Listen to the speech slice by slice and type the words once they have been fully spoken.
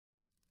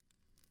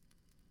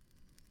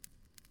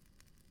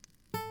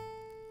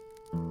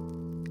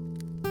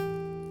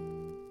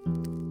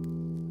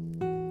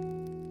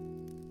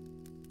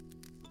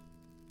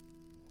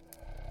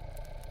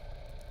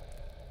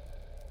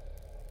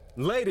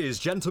Ladies,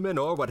 gentlemen,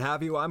 or what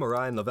have you, I'm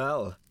Orion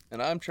Lavelle.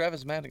 And I'm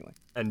Travis Mattingly.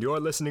 And you're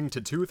listening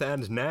to Tooth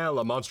and Nail,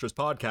 a monstrous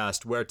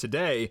podcast where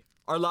today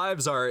our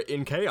lives are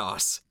in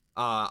chaos.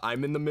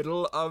 I'm in the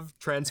middle of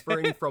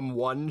transferring from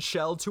one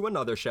shell to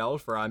another shell,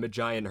 for I'm a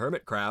giant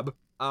hermit crab.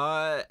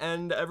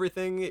 And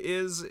everything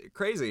is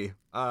crazy.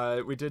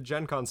 We did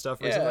Gen Con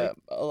stuff recently. Yeah,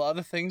 a lot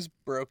of things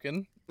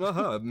broken.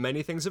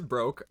 Many things have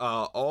broke.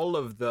 All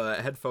of the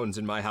headphones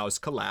in my house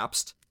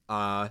collapsed.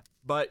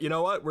 But you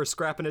know what? We're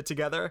scrapping it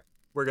together.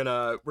 We're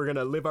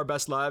gonna live our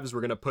best lives.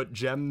 We're gonna put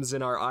gems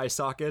in our eye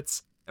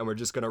sockets, and we're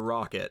just gonna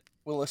rock it.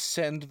 We'll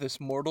ascend this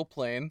mortal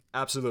plane.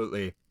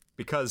 Absolutely.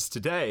 Because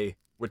today,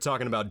 we're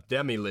talking about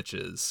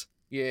demi-liches.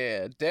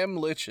 Yeah, dem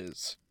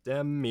liches.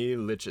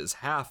 Demi-liches.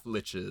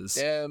 Half-liches.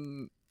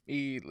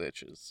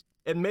 Demi-liches.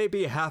 It may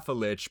be half a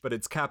lich, but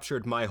it's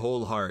captured my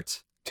whole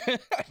heart.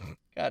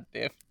 God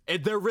damn.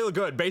 They're real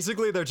good.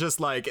 Basically, they're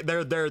just like,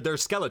 they're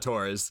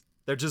Skeletors.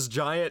 They're just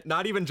giant,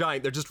 not even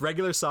giant, they're just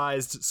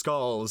regular-sized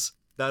skulls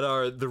that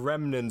are the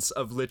remnants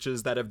of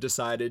liches that have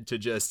decided to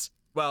just,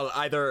 well,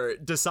 either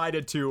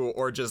decided to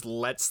or just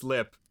let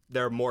slip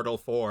their mortal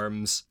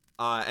forms,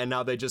 and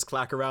now they just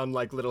clack around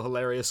like little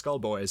hilarious skull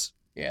boys.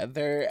 Yeah,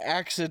 they're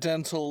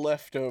accidental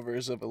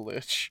leftovers of a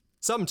lich.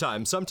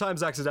 Sometimes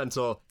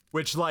accidental,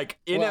 which, like,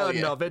 in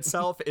and of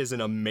itself is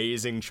an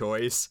amazing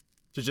choice.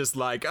 To just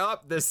like,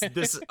 this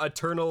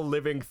eternal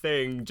living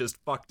thing just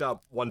fucked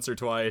up once or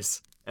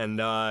twice, and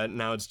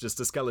now it's just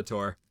a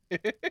Skeletor.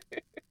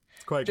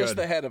 It's quite good. Just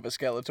the head of a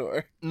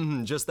Skeletor.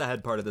 Just the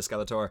head part of the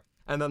Skeletor.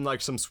 And then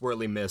like some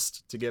swirly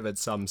mist to give it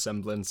some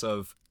semblance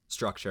of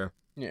structure.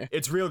 Yeah.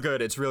 It's real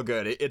good, it's real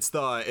good. It's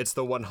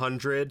the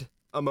 100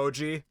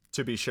 emoji,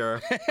 to be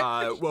sure.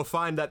 We'll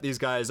find that these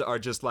guys are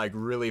just like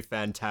really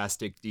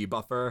fantastic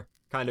debuffer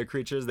kind of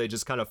creatures. They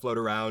just kind of float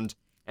around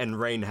and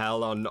rain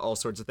hell on all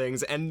sorts of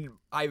things. And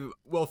I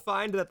will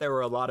find that there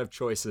were a lot of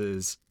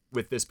choices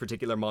with this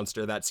particular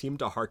monster that seemed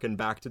to harken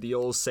back to the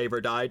old save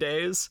or die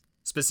days.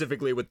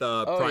 Specifically with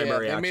the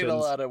primary they actions. Made a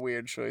lot of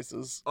weird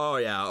choices. Oh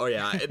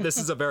yeah. This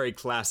is a very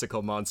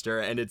classical monster,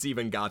 and it's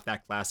even got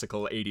that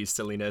classical 80s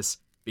silliness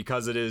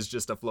because it is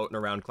just a floating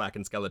around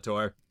clacking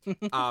Skeletor.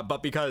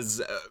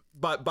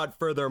 But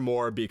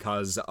furthermore,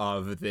 because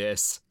of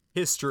this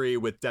history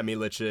with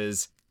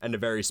demi-liches and a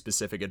very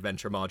specific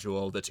adventure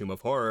module, the Tomb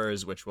of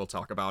Horrors, which we'll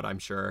talk about, I'm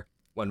sure,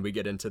 when we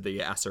get into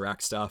the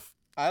Acererak stuff.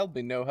 I'll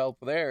be no help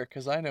there,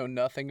 because I know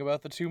nothing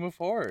about the Tomb of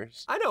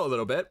Horrors. I know a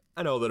little bit.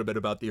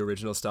 About the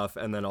original stuff,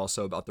 and then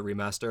also about the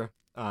remaster.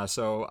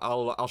 So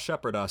I'll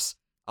shepherd us.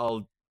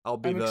 I'm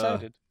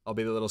excited. I'll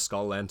be the little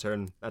skull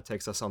lantern that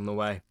takes us on the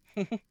way.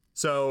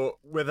 So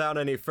without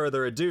any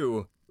further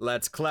ado,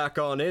 let's clack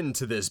on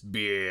into this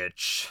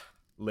bitch.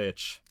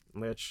 Lich.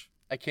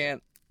 I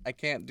can't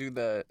do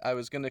the. I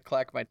was gonna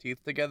clack my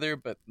teeth together,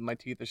 but my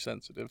teeth are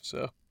sensitive,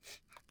 so.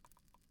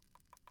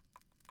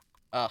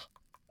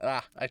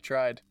 I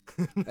tried.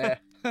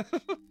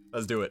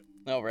 Let's do it.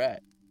 All right.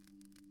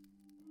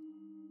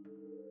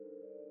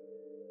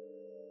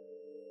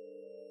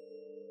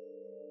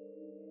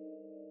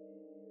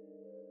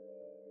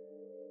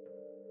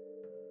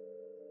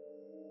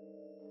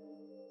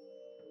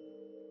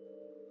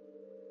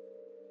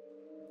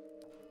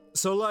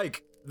 So,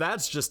 like,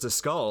 that's just a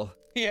skull.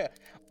 Yeah,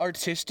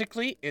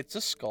 artistically, it's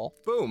a skull.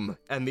 Boom,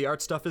 and the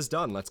art stuff is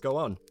done. Let's go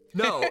on.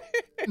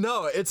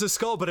 No, it's a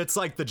skull, but it's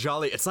like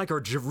it's like a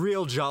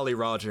real Jolly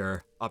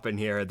Roger up in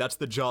here. That's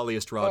the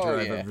jolliest Roger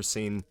I've ever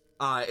seen.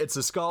 It's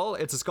a skull.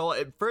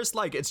 At first,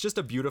 like, it's just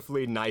a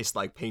beautifully nice,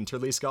 like,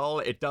 painterly skull.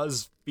 It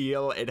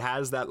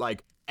has that,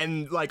 like,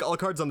 and, like, all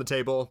cards on the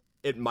table,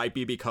 it might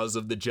be because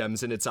of the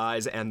gems in its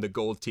eyes and the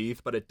gold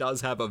teeth, but it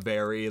does have a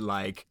very,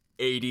 like,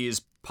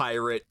 80s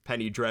pirate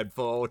Penny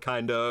Dreadful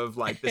kind of,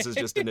 like, this is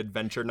just an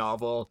adventure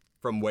novel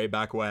from way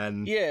back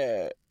when.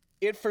 Yeah.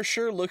 It for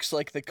sure looks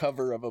like the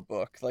cover of a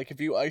book. Like, if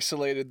you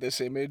isolated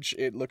this image,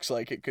 it looks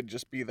like it could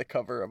just be the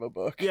cover of a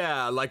book.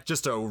 Yeah, like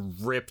just a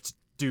ripped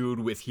dude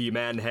with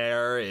He-Man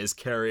hair is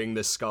carrying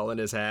this skull in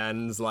his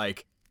hands.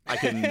 Like,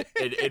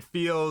 it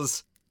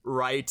feels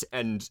right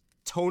and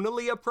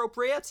tonally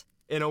appropriate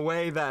in a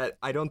way that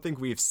I don't think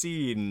we've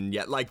seen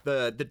yet. Like,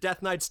 the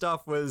Death Knight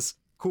stuff was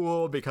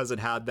cool because it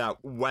had that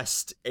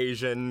West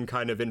Asian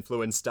kind of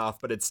influence stuff,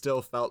 but it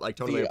still felt like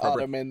totally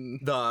appropriate. Ottoman.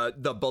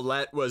 The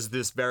Bulette was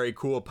this very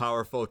cool,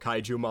 powerful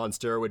kaiju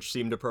monster, which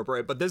seemed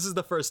appropriate. But this is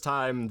the first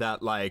time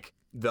that, like,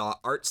 the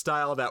art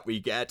style that we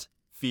get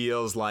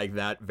feels like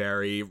that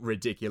very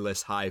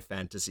ridiculous high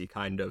fantasy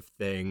kind of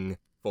thing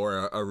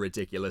for a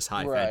ridiculous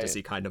high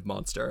fantasy kind of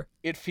monster.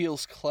 It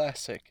feels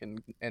classic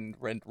and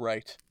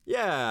right.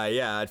 Yeah,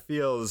 it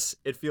feels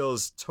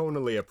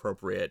tonally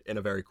appropriate in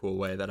a very cool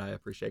way that I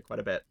appreciate quite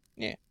a bit.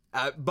 Yeah.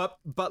 But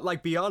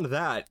like beyond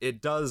that,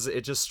 it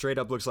just straight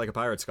up looks like a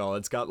pirate skull.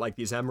 It's got like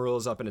these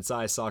emeralds up in its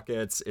eye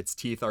sockets. Its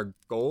teeth are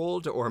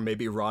gold or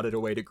maybe rotted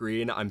away to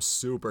green. I'm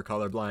super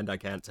colorblind. I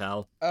can't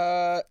tell.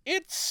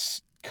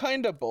 It's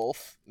kind of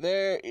both.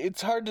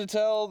 It's hard to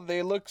tell.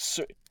 They look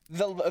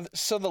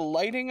so the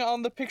lighting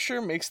on the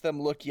picture makes them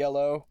look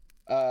yellow.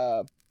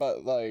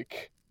 But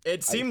like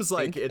it seems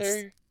like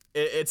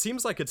it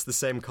seems like it's the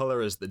same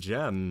color as the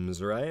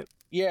gems, right?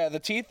 Yeah, the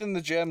teeth and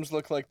the gems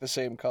look like the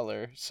same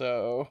color,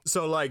 so...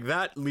 So, like,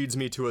 that leads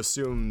me to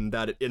assume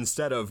that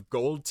instead of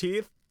gold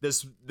teeth,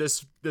 this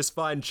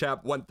fine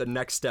chap went the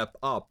next step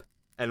up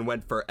and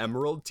went for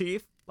emerald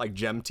teeth, like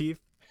gem teeth.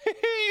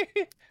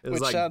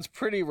 Which sounds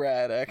pretty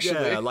rad,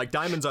 actually. Yeah, like,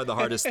 diamonds are the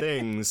hardest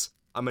things.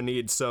 I'm gonna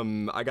need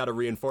I gotta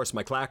reinforce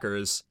my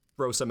clackers,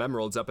 throw some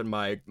emeralds up in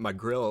my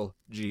grill,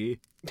 G.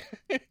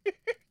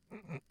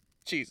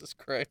 Jesus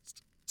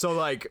Christ. So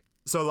like,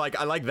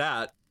 I like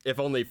that, if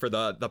only for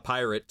the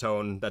pirate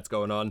tone that's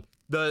going on.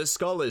 The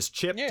skull is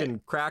chipped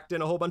and cracked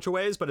in a whole bunch of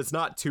ways, but it's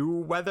not too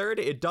weathered.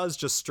 It does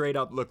just straight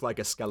up look like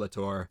a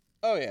Skeletor.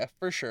 Oh yeah,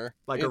 for sure.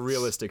 Like a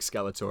realistic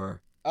Skeletor.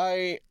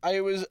 I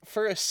was,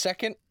 for a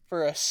second,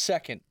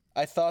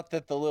 I thought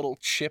that the little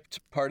chipped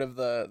part of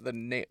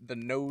the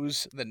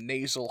nose, the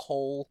nasal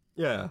hole.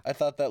 Yeah. I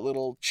thought that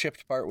little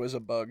chipped part was a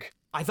bug.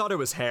 I thought it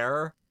was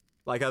hair.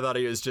 Like, I thought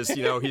he was just,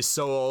 he's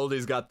so old,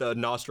 he's got the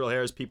nostril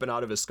hairs peeping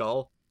out of his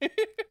skull.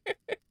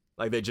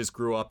 Like, they just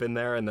grew up in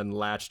there and then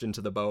latched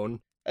into the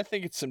bone. I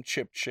think it's some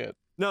chipped shit.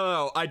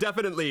 No, I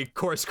definitely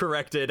course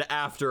corrected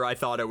after I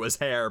thought it was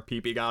hair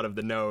peeping out of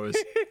the nose.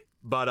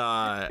 But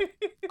I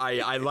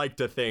like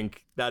to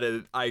think that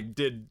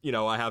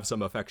I have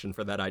some affection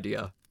for that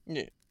idea.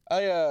 Yeah.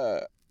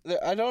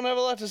 I don't have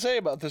a lot to say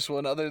about this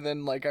one other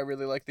than, like, I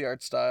really like the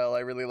art style. I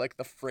really like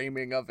the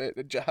framing of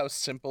it, how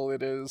simple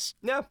it is.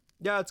 Yeah,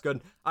 it's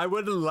good. I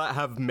would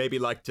have maybe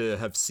liked to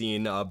have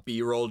seen a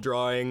B-roll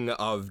drawing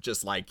of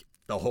just, like,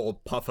 the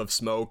whole puff of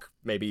smoke,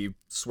 maybe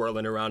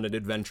swirling around an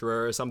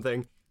adventurer or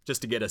something,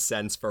 just to get a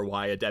sense for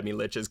why a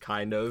Demi-Lich is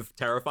kind of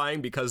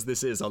terrifying, because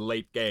this is a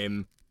late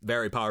game,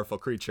 very powerful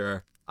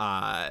creature.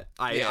 I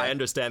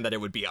understand that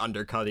it would be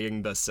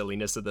undercutting the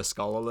silliness of the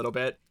skull a little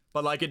bit,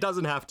 but, like, it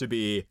doesn't have to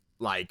be,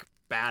 like,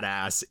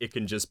 badass. It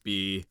can just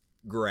be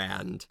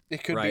grand.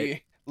 It could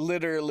be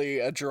literally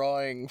a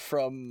drawing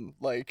from,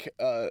 like,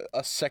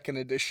 a second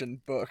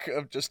edition book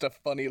of just a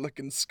funny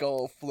looking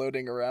skull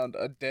floating around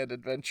a dead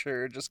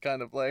adventurer, just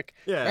kind of like,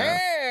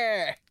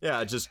 yeah,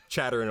 just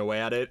chattering away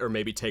at it, or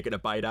maybe taking a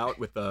bite out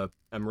with the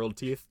emerald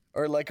teeth.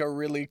 Or like a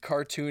really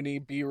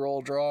cartoony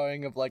B-roll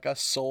drawing of, like, a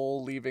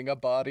soul leaving a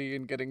body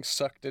and getting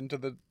sucked into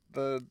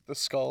the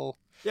skull.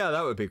 Yeah,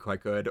 that would be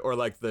quite good. Or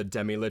like the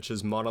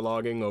Demi-Liches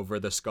monologuing over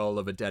the skull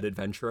of a dead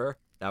adventurer.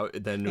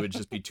 Then it would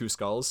just be two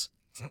skulls.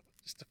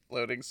 Just a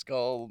floating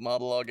skull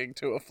monologuing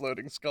to a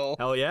floating skull.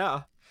 Hell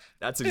yeah.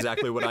 That's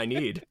exactly what I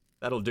need.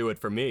 That'll do it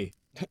for me.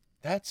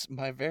 That's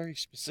my very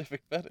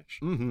specific fetish.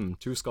 Mm-hmm.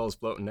 Two skulls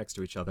floating next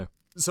to each other.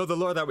 So the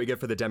lore that we get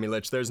for the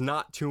Demi-Lich, there's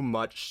not too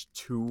much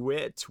to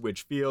it,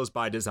 which feels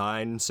by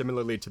design.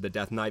 Similarly to the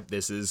Death Knight,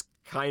 this is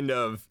kind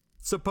of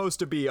supposed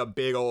to be a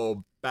big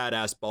old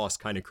badass boss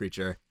kind of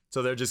creature.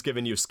 So they're just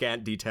giving you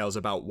scant details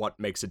about what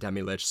makes a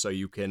Demi-Lich so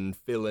you can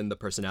fill in the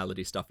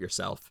personality stuff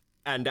yourself.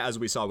 And as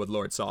we saw with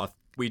Lord Soth,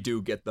 we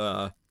do get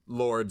the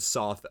Lord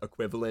Soth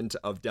equivalent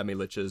of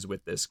Demi-Liches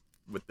with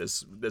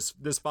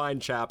this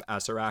fine chap,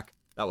 Acererak,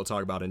 that we'll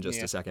talk about in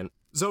just a second.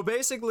 So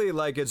basically,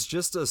 like, it's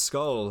just a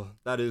skull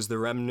that is the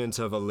remnant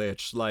of a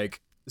lich. Like,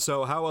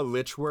 so how a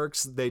lich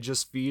works, they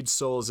just feed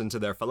souls into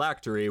their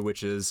phylactery,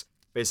 which is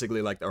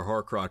basically like their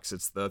Horcrux.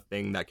 It's the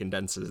thing that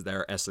condenses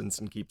their essence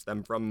and keeps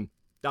them from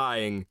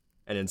dying,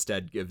 and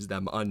instead gives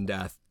them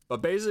undeath.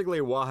 But basically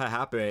what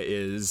happens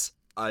is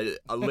a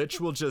lich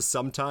will just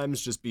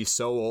sometimes just be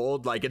so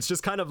old, like, it's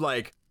just kind of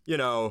like,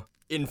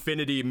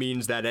 infinity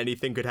means that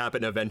anything could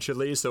happen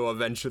eventually, so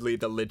eventually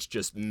the lich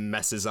just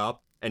messes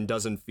up and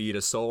doesn't feed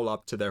a soul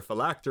up to their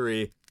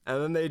phylactery,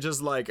 and then they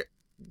just, like,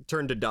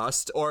 turn to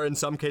dust, or in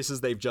some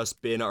cases they've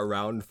just been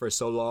around for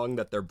so long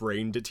that their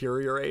brain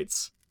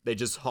deteriorates. They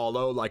just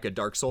hollow like a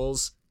Dark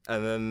Souls,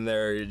 and then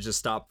they just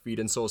stop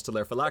feeding souls to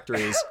their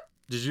phylacteries.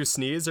 Did you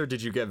sneeze, or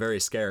did you get very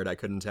scared? I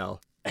couldn't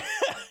tell.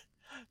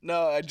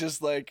 No, I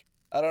just, like,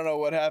 I don't know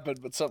what happened,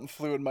 but something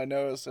flew in my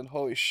nose, and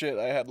holy shit,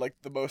 I had, like,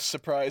 the most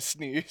surprise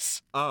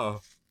sneeze. Oh,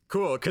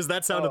 cool, because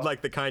that sounded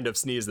like the kind of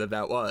sneeze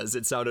that was.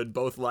 It sounded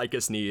both like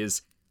a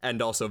sneeze and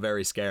also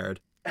very scared.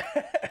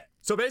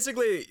 So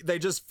basically, they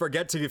just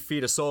forget to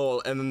feed a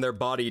soul, and then their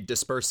body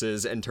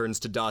disperses and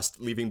turns to dust,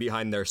 leaving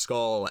behind their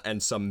skull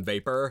and some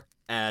vapor,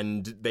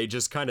 and they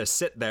just kind of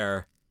sit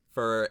there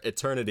for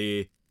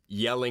eternity,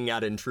 yelling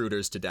at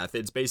intruders to death.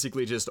 It's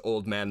basically just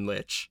Old Man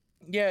Lich.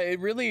 Yeah, it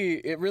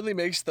really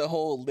makes the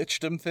whole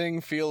lichdom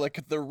thing feel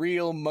like the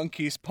real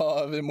monkey's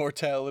paw of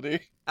immortality.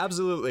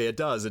 Absolutely, it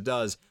does.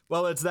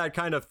 Well, it's that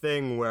kind of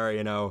thing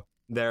where,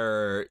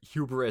 their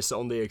hubris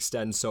only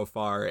extends so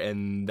far,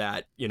 and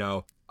that,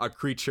 a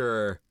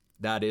creature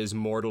that is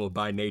mortal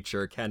by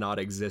nature cannot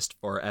exist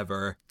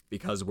forever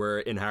because we're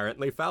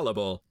inherently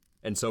fallible.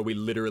 And so we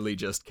literally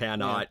just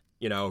cannot,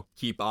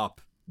 keep up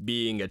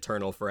being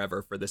eternal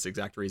forever for this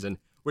exact reason,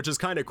 which is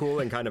kind of cool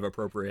and kind of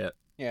appropriate.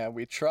 Yeah,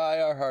 we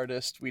try our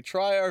hardest, we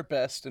try our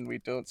best, and we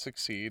don't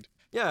succeed.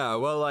 Yeah,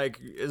 well, like,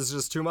 it's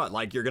just too much.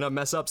 Like, you're gonna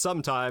mess up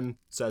sometime,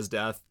 says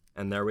Death,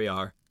 and there we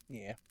are.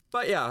 Yeah.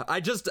 But yeah, I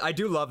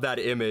do love that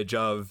image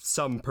of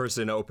some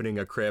person opening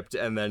a crypt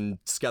and then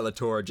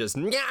Skeletor just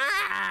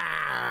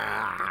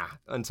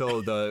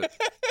until the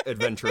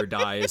adventurer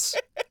dies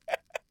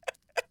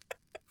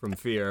from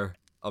fear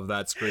of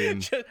that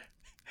scream.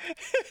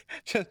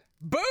 Just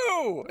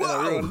boo! And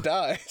everyone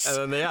dies.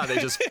 And then they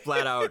just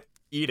flat out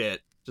eat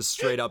it. Just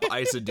straight up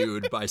ice a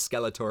dude by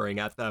Skeletoring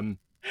at them.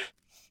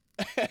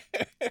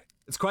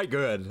 It's quite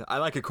good. I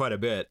like it quite a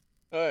bit.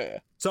 Oh, yeah.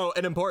 So,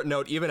 an important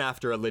note, even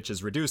after a lich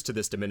is reduced to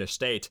this diminished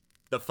state,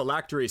 the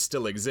phylactery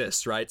still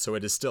exists, right? So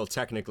it is still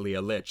technically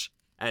a lich.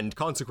 And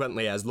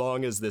consequently, as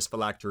long as this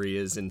phylactery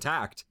is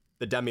intact,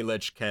 the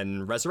demi-lich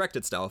can resurrect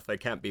itself. It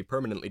can't be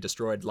permanently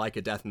destroyed like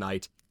a Death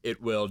Knight. It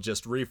will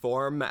just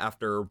reform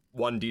after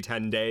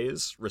 1d10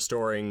 days,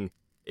 restoring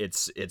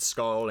its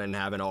skull and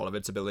having all of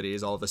its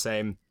abilities all the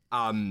same.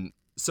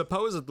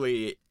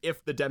 Supposedly,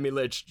 if the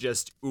demi-lich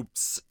just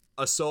oops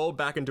a soul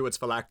back into its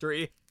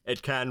phylactery,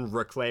 it can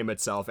reclaim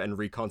itself and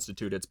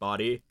reconstitute its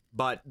body.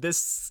 But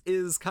this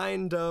is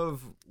kind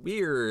of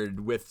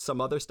weird with some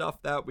other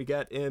stuff that we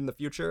get in the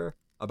future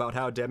about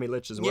how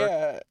demi-liches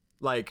work.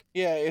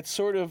 Yeah, it's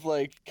sort of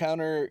like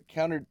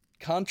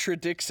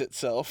contradicts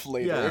itself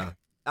later. Yeah,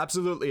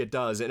 absolutely it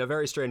does, in a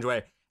very strange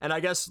way. And I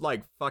guess,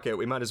 fuck it,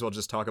 we might as well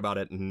just talk about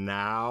it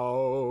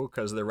now,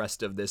 because the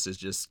rest of this is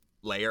just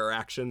layer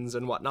actions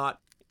and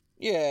whatnot.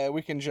 Yeah,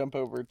 we can jump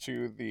over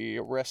to the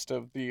rest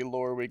of the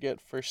lore we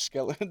get for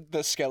the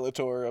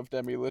Skeletor of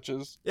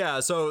demi-liches. Yeah,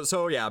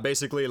 so yeah,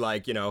 basically,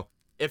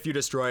 if you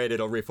destroy it,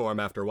 it'll reform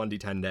after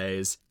 1d10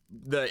 days.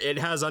 It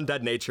has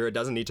undead nature, it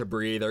doesn't need to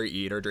breathe or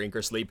eat or drink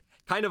or sleep.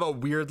 Kind of a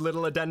weird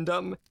little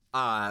addendum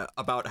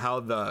about how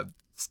the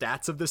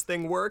stats of this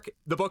thing work.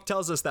 The book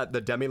tells us that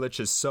the demi-lich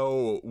is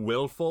so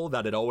willful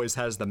that it always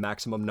has the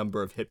maximum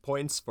number of hit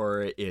points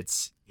for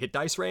its hit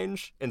dice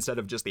range instead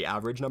of just the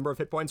average number of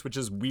hit points, which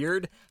is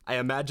weird. I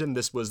imagine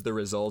this was the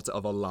result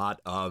of a lot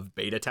of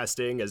beta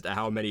testing as to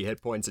how many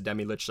hit points a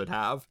demi-lich should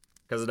have,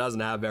 because it doesn't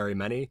have very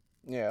many.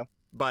 Yeah.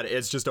 But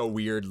it's just a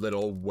weird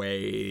little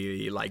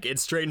way,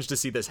 it's strange to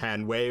see this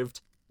hand waved,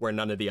 where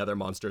none of the other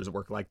monsters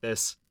work like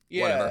this.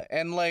 Yeah, Whatever.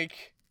 and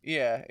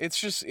yeah, it's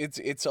just,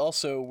 it's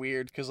also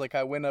weird, because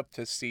I went up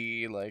to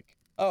see,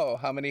 oh,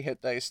 how many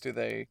hit dice do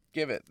they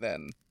give it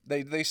then?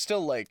 They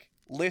still,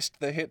 list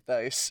the hit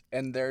dice,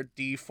 and they're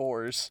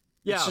D4s.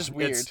 Yeah, it's just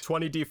weird. It's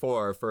 20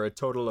 D4 for a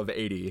total of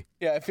 80.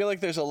 Yeah, I feel like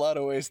there's a lot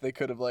of ways they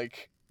could have,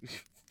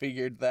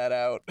 figured that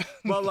out.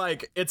 Well,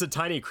 it's a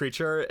tiny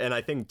creature, and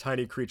I think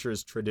tiny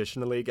creatures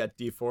traditionally get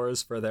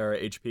D4s for their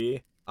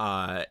HP.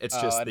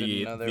 It's just I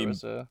didn't know there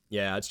was a...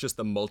 Yeah, it's just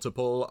the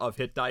multiple of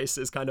hit dice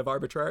is kind of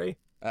arbitrary.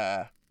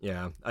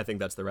 Yeah, I think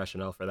that's the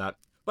rationale for that.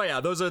 But yeah,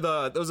 those are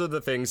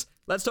the things.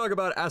 Let's talk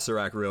about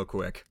Acererak real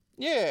quick.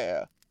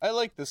 Yeah, I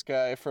like this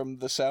guy from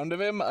the sound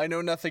of him. I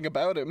know nothing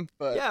about him,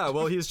 but... Yeah,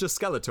 well, he's just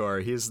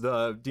Skeletor. He's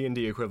the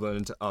D&D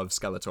equivalent of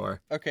Skeletor.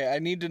 Okay, I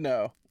need to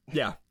know.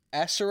 Yeah.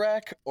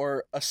 Acererak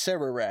or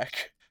Acererak?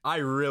 I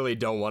really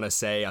don't want to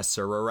say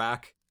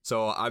Acererak,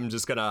 so I'm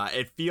just gonna...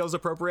 It feels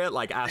appropriate,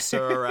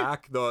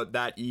 Acererak, though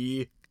that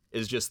E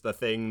is just the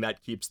thing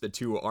that keeps the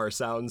two R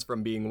sounds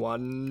from being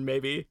one,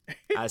 maybe.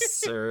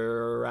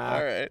 Acererak.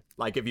 All right.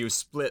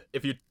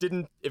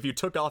 If you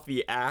took off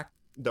the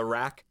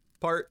rack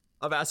part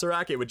of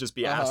Acererak, it would just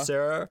be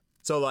Acer.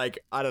 So, I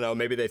don't know,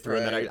 maybe they threw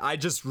in that. I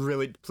just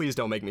really... Please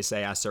don't make me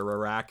say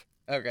Acererak.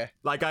 Okay.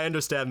 I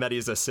understand that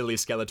he's a silly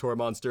Skeletor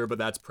monster, but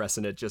that's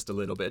pressing it just a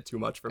little bit too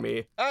much for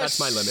me. That's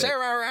my limit.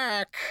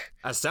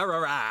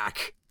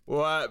 Acererak!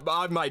 What?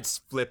 I might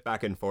flip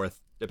back and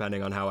forth,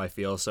 depending on how I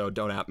feel, so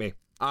don't at me.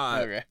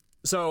 Okay.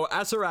 So,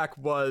 Acererak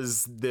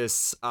was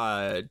this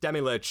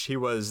demi-lich. He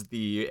was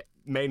the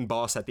main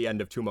boss at the end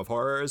of Tomb of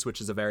Horrors,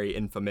 which is a very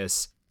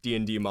infamous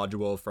D&D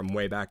module from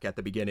way back at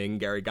the beginning.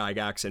 Gary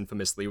Gygax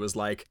infamously was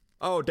like,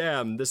 oh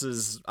damn,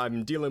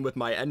 I'm dealing with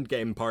my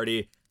endgame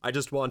party. I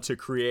just want to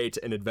create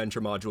an adventure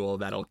module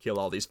that'll kill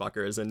all these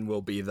fuckers and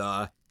will be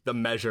the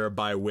measure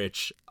by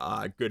which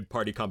good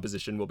party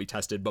composition will be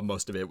tested, but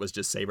most of it was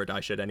just save or die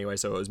shit anyway,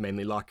 so it was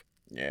mainly luck.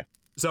 Yeah.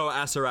 So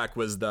Acererak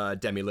was the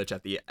demi-lich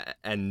at the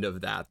end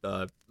of that,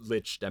 the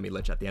lich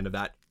demi-lich at the end of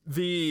that.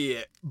 The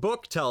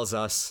book tells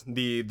us,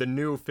 the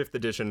new 5th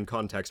edition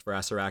context for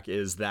Acererak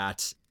is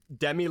that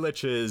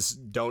demi-liches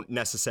don't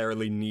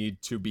necessarily need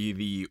to be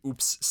the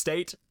oops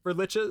state for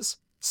liches.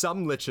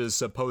 Some liches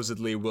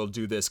supposedly will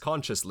do this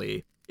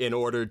consciously in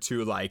order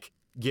to,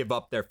 give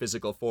up their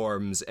physical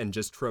forms and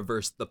just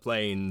traverse the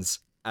planes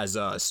as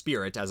a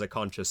spirit, as a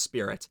conscious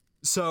spirit.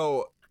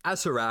 So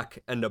Acererak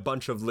and a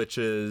bunch of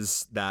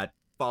liches that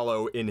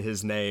follow in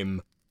his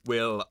name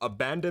will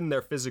abandon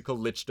their physical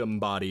lichdom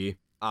body,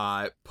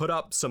 put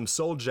up some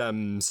soul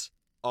gems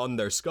on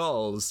their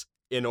skulls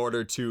in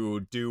order to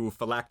do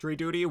phylactery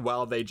duty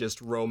while they just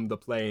roam the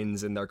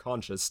planes in their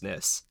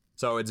consciousness.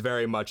 So it is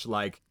very much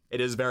like a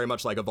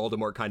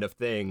Voldemort kind of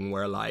thing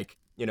where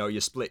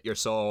you split your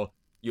soul,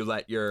 you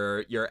let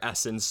your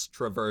essence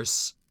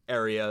traverse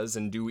areas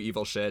and do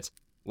evil shit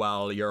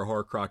while your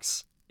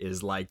Horcrux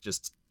is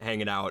just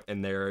hanging out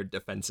in their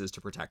defenses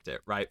to protect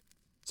it, right?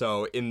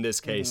 So in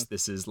this case,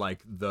 this is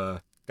like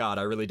the... God,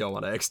 I really don't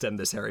want to extend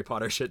this Harry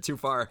Potter shit too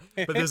far,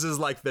 but this is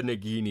like the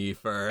Nagini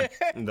for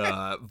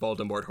the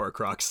Voldemort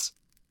Horcrux.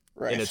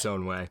 Right. In its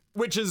own way,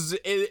 which is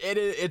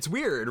it's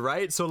weird,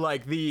 right? So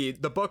like the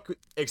book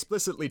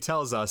explicitly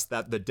tells us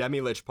that the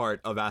Demi-Lich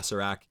part of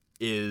Acererak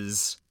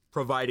is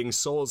providing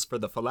souls for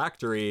the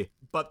phylactery,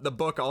 but the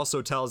book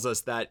also tells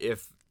us that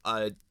if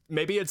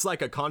maybe it's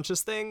like a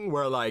conscious thing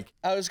where like...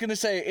 I was gonna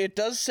say, it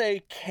does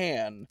say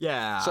can.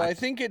 Yeah. So I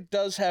think it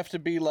does have to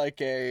be like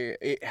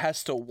it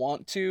has to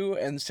want to,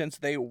 and since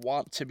they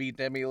want to be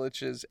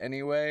Demi-Liches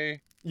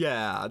anyway...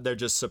 Yeah, they're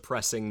just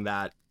suppressing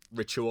that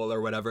ritual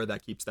or whatever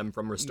that keeps them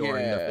from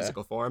restoring their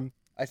physical form.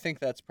 I think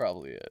that's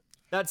probably it.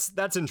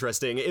 That's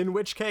interesting. In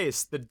which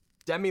case, the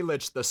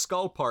Demi-Lich, the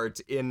skull part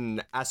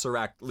in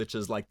Acererak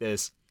liches like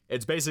this,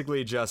 it's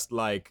basically just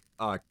like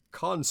a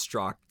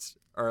construct,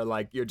 or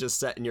like you're just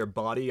setting your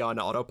body on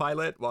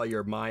autopilot while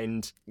your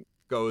mind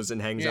goes and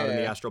hangs out in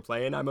the astral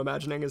plane, I'm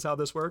imagining is how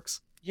this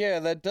works. Yeah,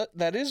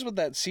 that is what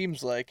that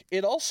seems like.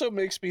 It also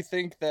makes me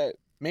think that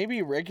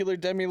maybe regular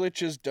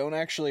Demi-Liches don't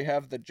actually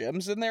have the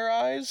gems in their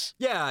eyes?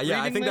 Yeah,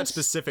 I think that's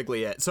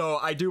specifically it. So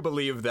I do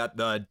believe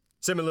that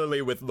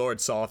similarly with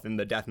Lord Soth in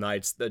the Death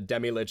Knights, the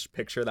Demi-Lich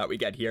picture that we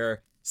get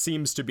here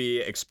seems to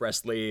be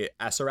expressly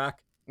Acererak.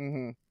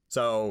 Mm-hmm.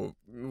 So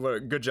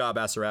good job,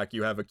 Acererak.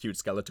 You have a cute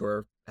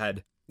Skeletor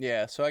head.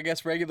 Yeah, so I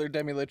guess regular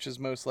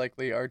Demi-Liches most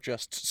likely are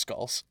just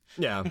skulls.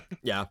 Yeah.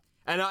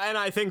 And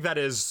I think that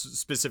is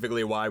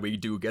specifically why we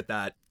do get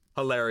that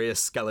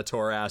hilarious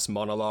Skeletor-ass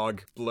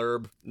monologue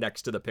blurb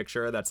next to the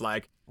picture that's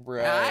like,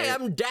 right. I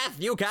am death,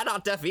 you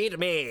cannot defeat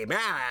me.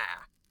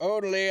 Ah.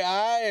 Only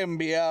I am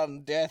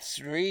beyond death's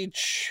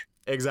reach.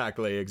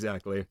 Exactly.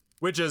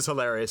 Which is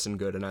hilarious and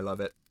good, and I love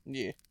it.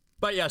 Yeah.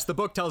 But yes, the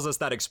book tells us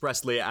that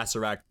expressly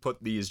Acererak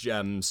put these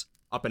gems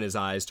up in his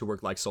eyes to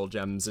work like soul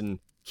gems and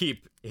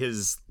keep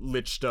his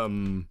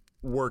lichdom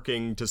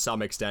working to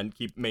some extent,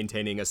 keep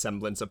maintaining a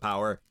semblance of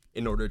power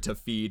in order to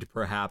feed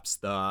perhaps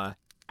the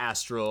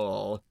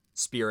astral...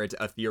 spirit,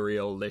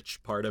 ethereal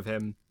lich part of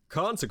him.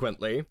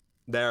 Consequently,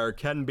 there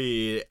can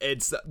be...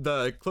 It's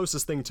the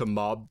closest thing to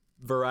mob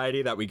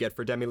variety that we get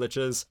for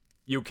Demi-Liches.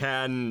 You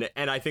can...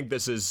 And I think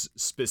this is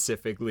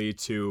specifically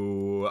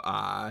to...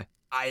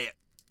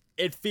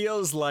 It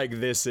feels like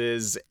this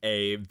is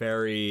a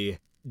very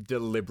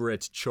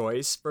deliberate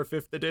choice for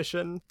 5th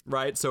edition,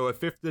 right? So if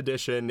 5th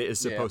edition is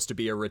supposed to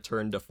be a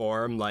return to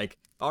form, like,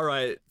 all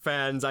right,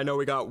 fans, I know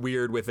we got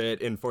weird with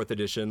it in 4th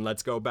edition.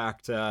 Let's go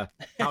back to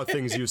how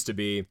things used to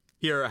be.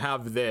 Here,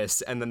 have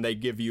this, and then they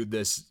give you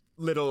this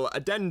little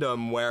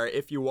addendum where,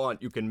 if you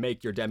want, you can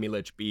make your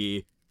Demi-Lich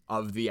be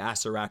of the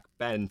Acererak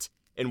bent,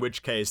 in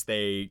which case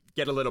they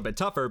get a little bit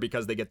tougher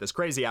because they get this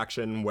crazy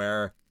action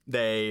where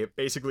they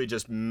basically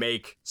just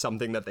make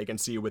something that they can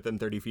see within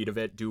 30 feet of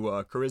it do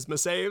a charisma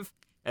save,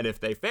 and if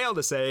they fail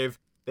to save,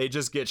 they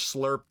just get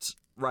slurped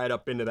right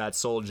up into that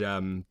soul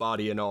gem,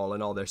 body and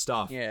all their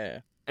stuff. Yeah,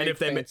 and if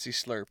they fancy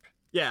slurp.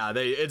 Yeah,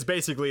 it's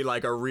basically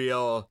like a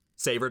real...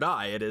 save or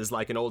die. It is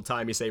like an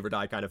old-timey save or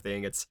die kind of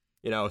thing. It's,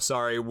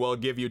 sorry, we'll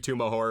give you Tomb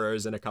of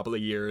Horrors in a couple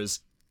of years.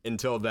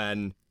 Until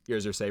then,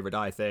 here's your save or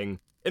die thing.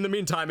 In the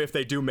meantime, if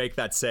they do make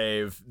that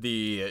save,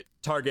 the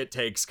target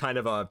takes kind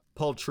of a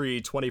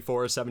paltry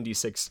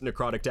 2476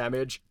 necrotic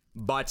damage,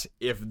 but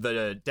if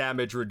the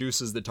damage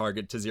reduces the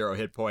target to 0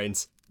 hit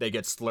points, they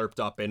get slurped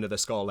up into the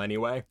skull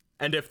anyway.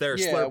 And if they're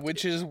slurped... Yeah,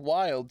 which is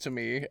wild to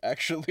me,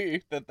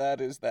 actually,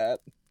 that is that.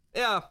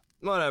 Yeah,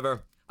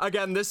 whatever.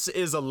 Again, this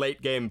is a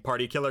late-game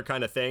party killer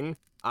kind of thing,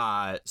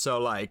 so,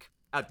 like,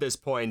 at this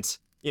point,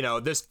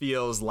 this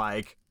feels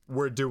like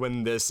we're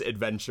doing this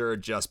adventure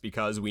just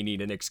because we need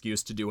an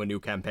excuse to do a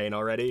new campaign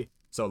already,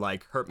 so,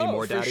 like, hurt me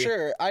more, Daddy. For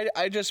sure.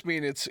 I just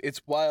mean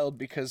it's wild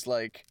because,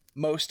 like,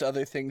 most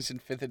other things in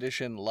 5th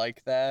edition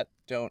like that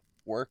don't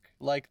work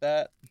like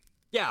that.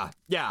 Yeah.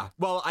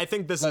 Well, I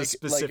think this is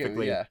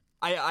specifically...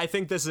 I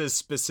think this is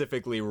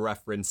specifically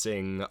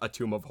referencing a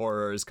Tomb of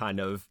Horrors kind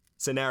of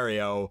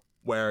scenario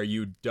where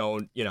you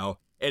don't,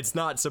 it's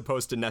not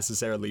supposed to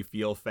necessarily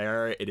feel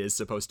fair. It is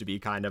supposed to be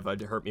kind of a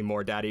hurt me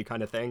more, Daddy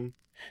kind of thing.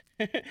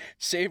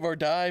 Save or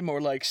die, more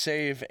like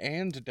save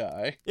and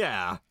die.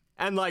 Yeah.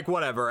 And, like,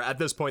 whatever. At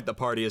this point, the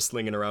party is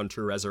slinging around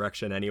True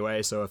Resurrection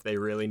anyway, so if they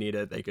really need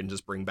it, they can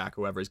just bring back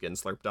whoever's getting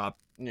slurped up.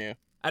 Yeah.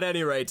 At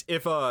any rate,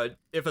 if a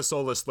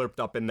soul is slurped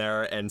up in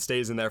there and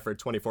stays in there for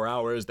 24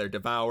 hours, they're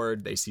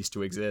devoured, they cease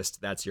to exist.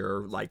 That's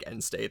your, like,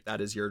 end state. That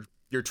is your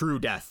true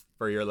death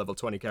for your level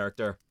 20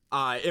 character.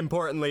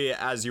 Importantly,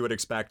 as you would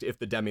expect, if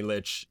the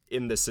Demi-Lich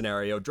in this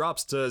scenario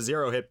drops to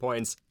 0 hit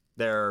points,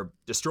 they're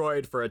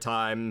destroyed for a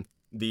time.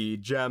 The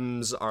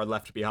gems are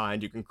left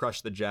behind. You can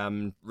crush the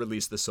gem,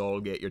 release the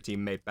soul, get your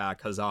teammate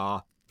back.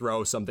 Huzzah.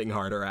 Throw something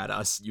harder at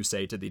us, you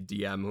say to the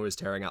DM who is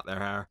tearing out their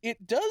hair.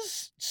 It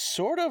does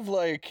sort of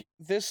like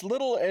this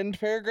little end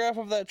paragraph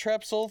of that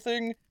trap soul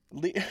thing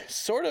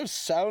sort of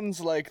sounds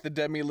like the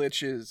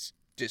Demi-Lich is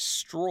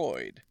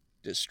destroyed.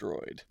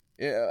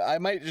 Yeah, I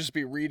might just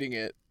be reading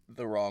it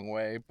the wrong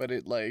way, but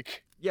it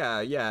like...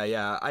 Yeah.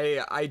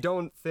 I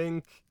don't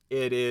think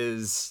it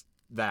is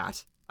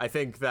that. I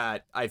think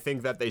that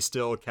they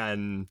still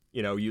can,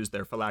 use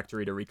their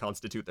phylactery to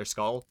reconstitute their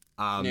skull.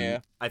 Yeah.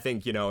 I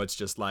think, it's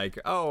just like,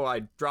 oh,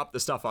 I dropped the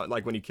stuff on,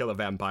 like when you kill a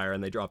vampire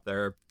and they drop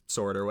their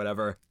sword or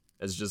whatever,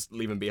 is just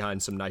leaving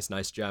behind some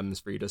nice gems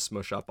for you to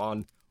smush up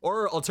on.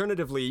 Or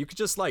alternatively, you could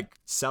just like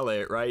sell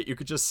it, right? You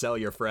could just sell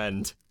your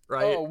friend,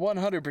 right? Oh,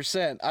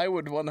 100%. I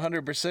would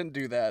 100%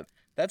 do that.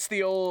 That's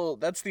the old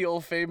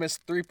famous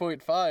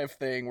 3.5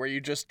 thing where you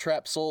just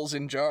trap souls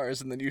in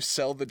jars and then you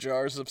sell the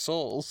jars of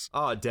souls.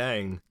 Oh,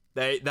 dang.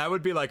 That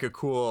would be like a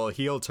cool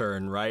heel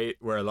turn, right?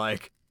 Where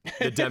like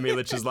the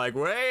Demi-Lich is like,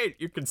 wait,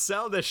 you can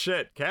sell this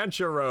shit, can't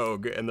you,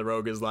 rogue? And the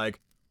rogue is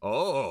like,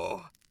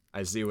 oh,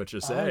 I see what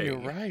you're saying. Oh, you're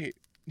right.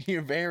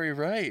 You're very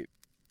right.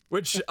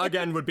 Which,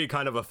 again, would be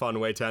kind of a fun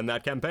way to end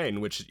that campaign,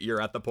 which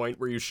you're at the point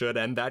where you should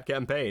end that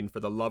campaign,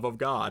 for the love of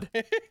God.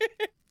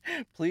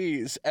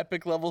 Please,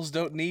 epic levels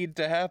don't need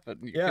to happen.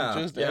 You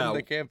can just end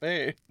the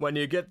campaign. When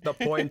you get the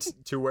point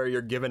to where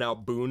you're giving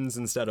out boons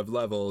instead of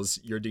levels,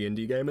 your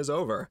D&D game is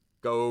over.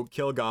 Go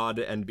kill God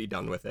and be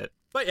done with it.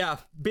 But yeah,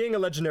 being a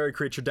legendary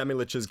creature,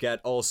 Demi-Liches get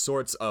all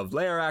sorts of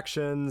lair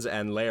actions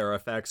and lair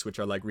effects, which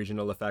are like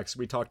regional effects.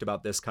 We talked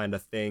about this kind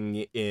of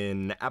thing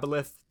in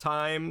Aboleth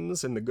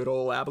times, in the good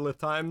old Aboleth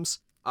times.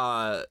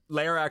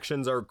 Lair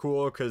actions are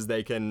cool because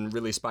they can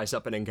really spice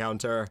up an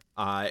encounter.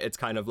 It's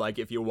kind of like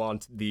if you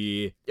want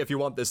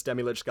this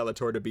Demi-Lich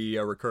Skeletor to be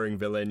a recurring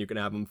villain, you can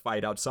have him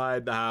fight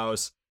outside the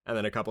house, and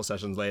then a couple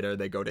sessions later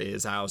they go to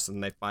his house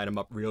and they fight him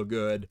up real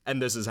good.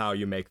 And this is how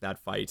you make that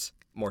fight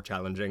more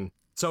challenging.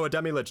 So a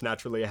Demi-Lich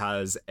naturally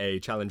has a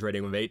challenge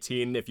rating of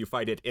 18. If you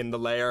fight it in the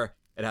lair,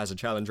 it has a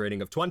challenge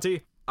rating of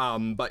 20.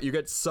 But you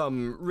get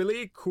some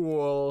really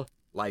cool,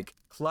 like,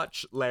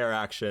 clutch lair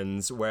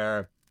actions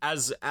where,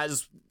 as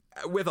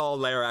with all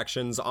lair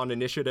actions, on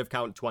initiative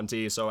count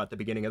 20, so at the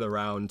beginning of the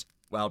round,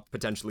 well,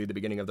 potentially the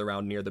beginning of the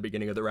round, near the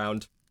beginning of the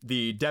round,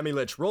 the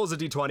Demi-Lich rolls a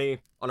d20.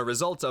 On a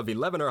result of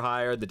 11 or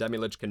higher, the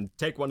Demi-Lich can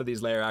take one of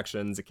these lair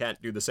actions. It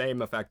can't do the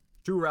same effect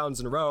 2 rounds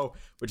in a row,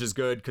 which is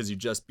good because you'd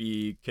just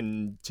be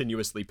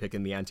continuously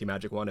picking the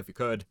anti-magic one if you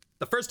could.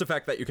 The first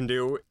effect that you can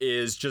do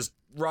is just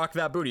rock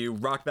that booty. You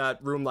rock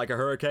that room like a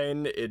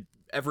hurricane.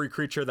 Every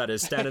creature that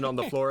is standing on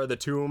the floor of the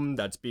tomb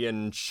that's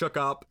being shook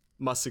up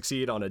must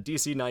succeed on a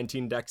DC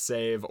 19 Dex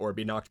save or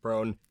be knocked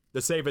prone.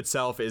 The save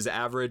itself is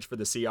average for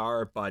the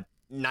CR, but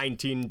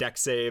 19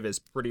 Dex save is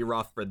pretty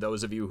rough for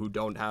those of you who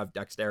don't have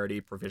dexterity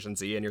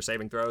proficiency in your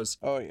saving throws.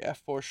 Oh yeah,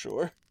 for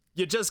sure.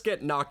 You just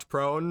get knocked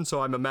prone,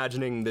 so I'm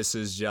imagining this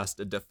is just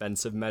a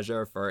defensive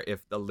measure for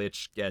if the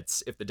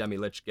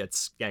Demi-Lich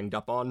gets ganged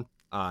up on.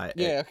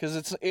 Yeah,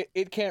 because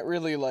it can't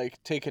really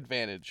like take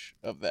advantage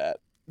of that.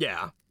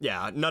 Yeah.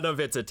 None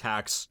of its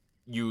attacks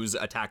use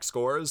attack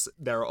scores.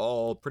 They're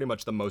all pretty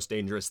much the most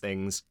dangerous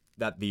things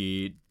that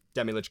the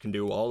Demi-Lich can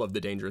do. All of the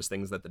dangerous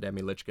things that the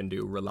Demi-Lich can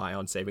do rely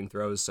on saving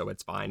throws, so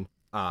it's fine.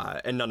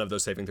 And none of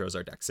those saving throws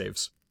are dex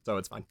saves, so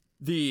it's fine.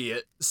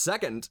 The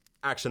second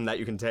action that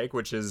you can take,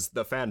 which is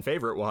the fan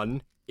favorite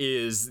one,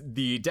 is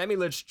the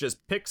Demi-Lich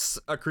just picks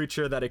a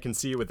creature that it can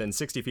see within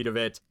 60 feet of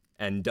it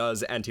and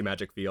does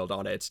anti-magic field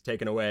on it,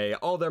 taking away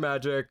all their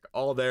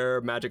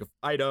magic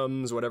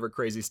items, whatever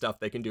crazy stuff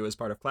they can do as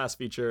part of class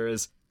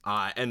features,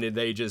 and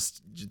they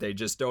just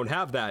don't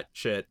have that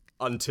shit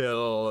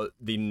until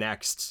the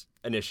next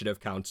initiative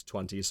count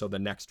 20, so the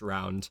next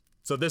round.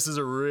 So this is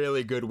a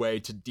really good way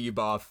to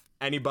debuff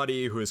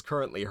anybody who is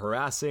currently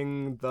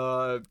harassing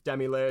the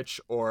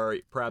Demi-Lich, or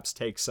perhaps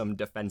take some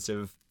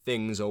defensive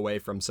things away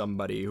from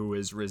somebody who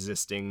is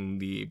resisting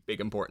the big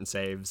important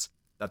saves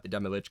that the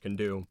Demi-Lich can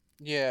do.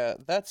 Yeah,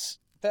 that's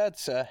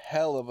a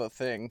hell of a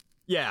thing.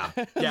 Yeah.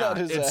 That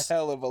is a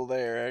hell of a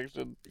lair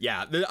action.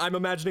 Yeah, I'm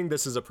imagining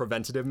this is a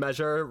preventative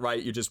measure,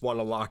 right? You just want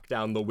to lock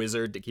down the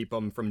wizard to keep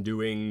them from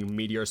doing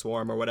Meteor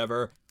Swarm or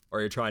whatever, or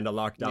you're trying to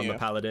lock down the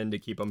paladin to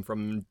keep them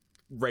from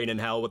raining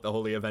hell with the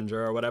Holy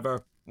Avenger or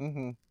whatever.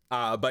 Mm-hmm.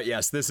 But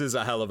yes, this is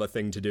a hell of a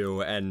thing to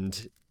do,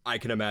 and I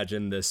can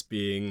imagine this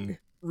being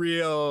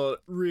real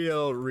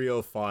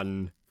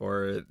fun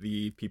for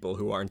the people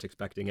who aren't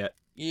expecting it.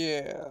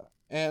 Yeah,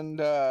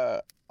 and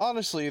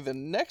honestly, the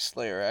next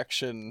lair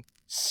action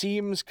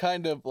seems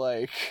kind of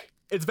like...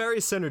 It's very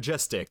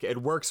synergistic.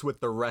 It works with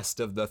the rest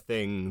of the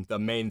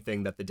main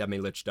thing that the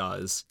Demi-Lich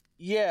does.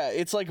 Yeah,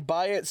 it's like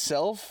by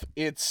itself,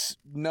 it's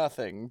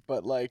nothing,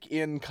 but like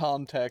in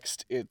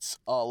context, it's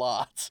a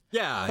lot.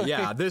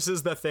 Yeah, this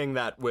is the thing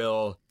that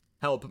will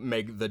help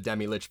make the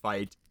Demi-Lich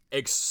fight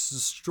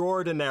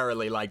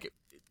extraordinarily, like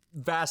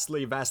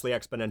vastly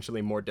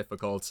exponentially more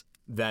difficult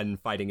than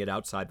fighting it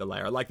outside the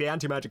lair. Like the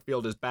anti-magic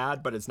field is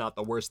bad, but it's not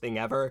the worst thing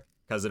ever,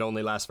 because it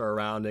only lasts for a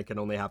round, it can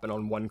only happen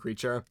on one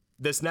creature.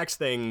 This next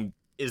thing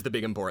is the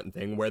big important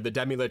thing, where the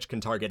Demi-Lich can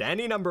target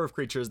any number of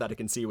creatures that it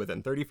can see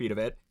within 30 feet of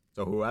it,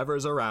 so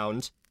whoever's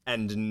around,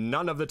 and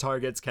none of the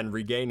targets can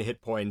regain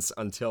hit points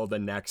until the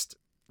next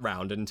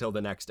round, until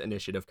the next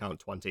initiative count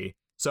 20.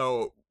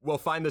 So we'll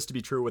find this to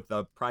be true with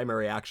the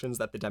primary actions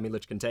that the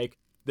Demi-Lich can take.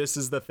 This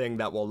is the thing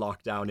that will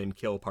lock down and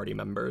kill party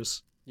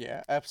members.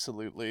 Yeah,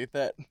 absolutely.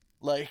 That,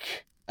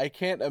 like, I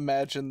can't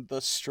imagine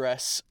the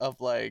stress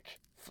of, like,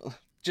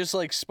 just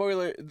like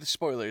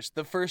spoilers,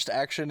 the first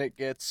action it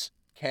gets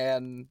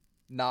can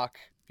knock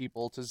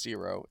people to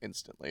 0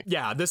 instantly.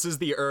 Yeah, this is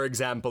the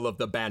example of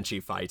the Banshee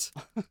fight.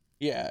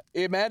 Yeah,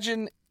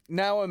 imagine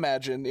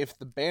if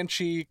the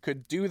Banshee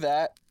could do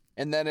that,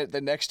 and then at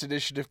the next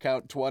initiative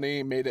count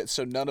 20 made it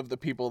so none of the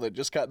people that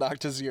just got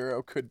knocked to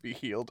 0 could be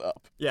healed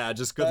up. Yeah,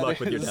 just good luck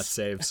with your death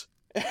saves.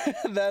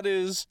 That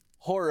is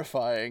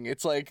horrifying.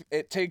 It's like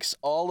it takes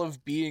all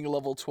of being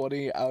level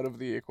 20 out of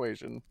the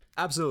equation.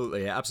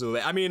 Absolutely.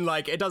 I mean,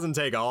 like, it doesn't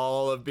take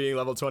all of being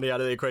level 20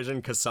 out of the equation,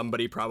 because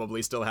somebody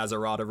probably still has a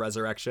Rod of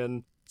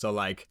Resurrection. So,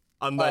 like,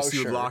 unless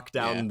you lock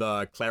down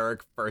the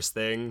cleric first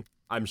thing,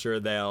 I'm sure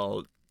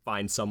they'll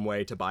find some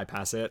way to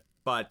bypass it.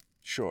 But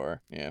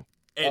sure, yeah.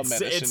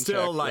 It's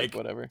still like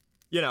whatever.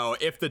 You know,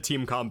 if the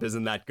team comp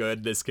isn't that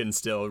good, this can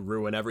still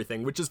ruin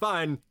everything, which is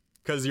fine,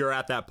 because you're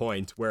at that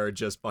point where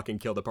just fucking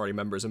kill the party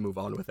members and move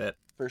on with it.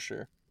 For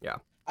sure. Yeah.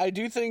 I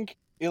do think,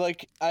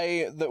 like,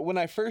 when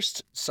I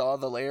first saw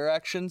the layer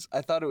actions,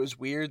 I thought it was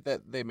weird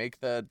that they make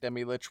the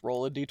Demi-Lich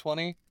roll a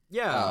d20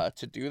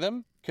 to do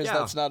them, because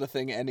that's not a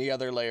thing any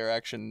other layer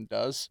action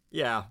does.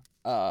 Yeah.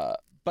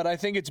 But I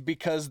think it's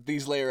because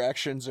these layer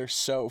actions are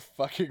so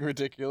fucking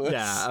ridiculous.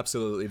 Yeah,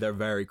 absolutely. They're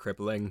very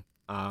crippling.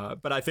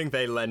 But I think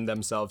they lend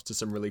themselves to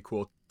some really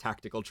cool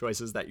tactical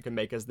choices that you can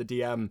make as the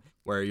DM,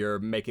 where you're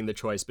making the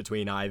choice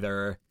between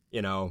either,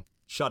 you know,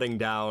 shutting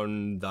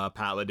down the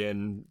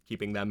paladin,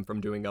 keeping them from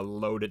doing a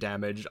load of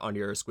damage on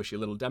your squishy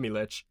little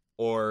Demi-Lich,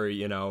 or,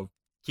 you know,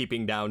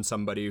 keeping down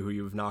somebody who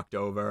you've knocked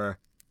over.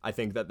 I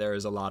think that there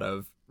is a lot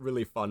of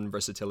really fun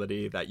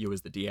versatility that you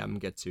as the DM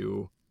get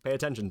to pay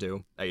attention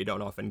to that you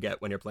don't often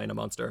get when you're playing a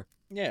monster.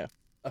 Yeah,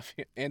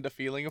 and a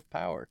feeling of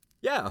power.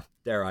 Yeah,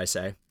 dare I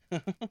say.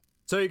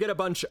 So you get a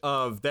bunch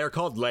of, they're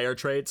called layer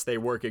traits. They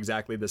work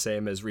exactly the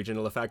same as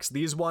regional effects.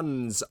 These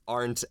ones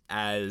aren't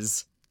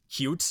as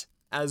cute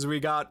as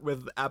we got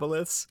with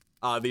Aboleths.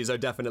 These are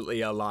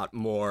definitely a lot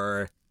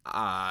more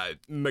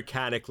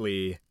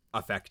mechanically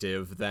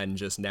effective than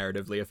just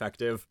narratively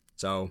effective.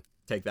 So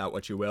take that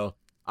what you will.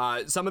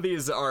 Some of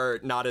these are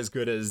not as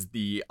good as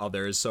the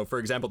others. So for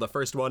example, the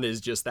first one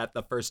is just that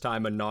the first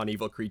time a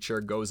non-evil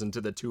creature goes into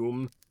the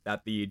tomb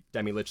that the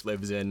Demi-Lich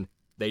lives in,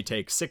 they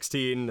take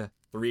 16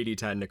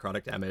 3d10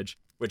 necrotic damage,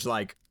 which,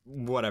 like,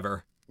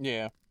 whatever.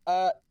 Yeah.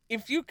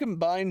 If you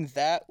combine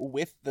that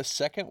with the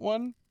second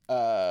one,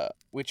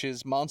 which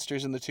is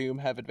monsters in the tomb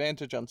have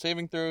advantage on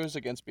saving throws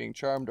against being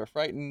charmed or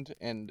frightened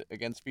and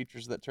against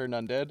features that turn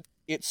undead,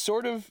 it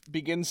sort of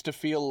begins to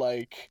feel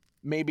like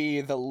maybe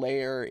the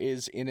layer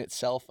is in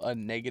itself a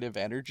negative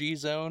energy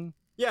zone.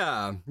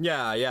 Yeah.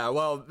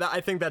 Well, I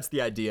think that's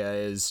the idea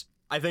is,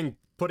 I think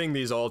putting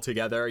these all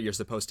together, you're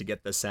supposed to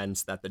get the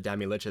sense that the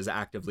Demi-Lich is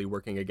actively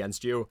working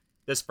against you.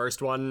 This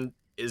first one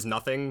is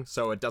nothing,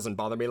 so it doesn't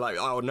bother me. Like,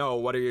 oh no,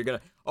 what are you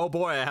gonna... Oh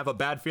boy, I have a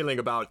bad feeling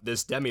about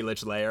this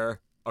Demi-Lich layer.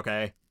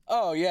 Okay.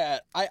 Oh yeah,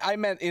 I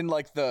meant in,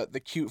 like,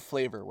 the cute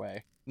flavor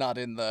way, not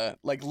in the,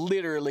 like,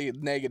 literally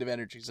negative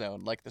energy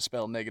zone, like the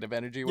spell negative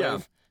energy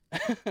wave.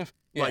 Yeah.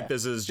 Like,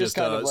 this is just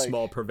a like,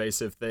 small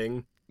pervasive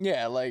thing.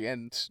 Yeah, like,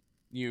 and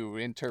you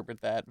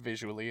interpret that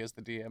visually as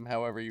the DM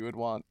however you would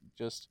want,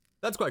 just...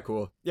 That's quite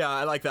cool. Yeah,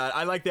 I like that.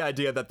 I like the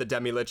idea that the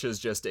Demi-Lich is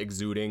just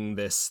exuding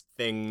this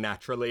thing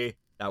naturally.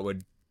 That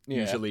would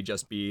usually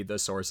just be the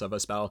source of a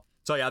spell.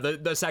 So yeah,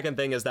 the second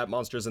thing is that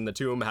monsters in the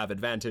tomb have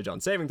advantage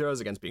on saving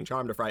throws against being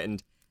charmed or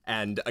frightened,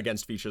 and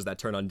against features that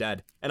turn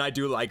undead. And I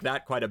do like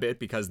that quite a bit,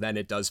 because then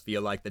it does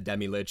feel like the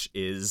Demi-Lich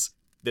is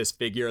this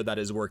figure that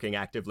is working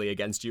actively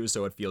against you,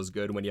 so it feels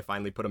good when you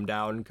finally put him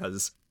down,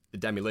 because the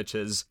Demi-Lich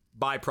has,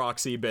 by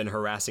proxy, been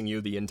harassing you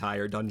the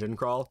entire dungeon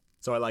crawl.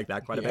 So I like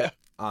that quite a bit.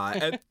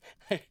 And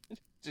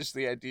just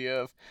the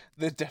idea of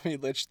the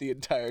Demi-Lich the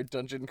entire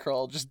dungeon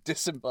crawl, just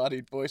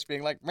disembodied voice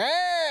being like, Meh!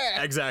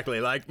 Exactly,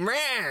 like,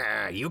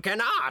 Meh! You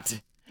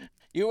cannot!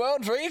 You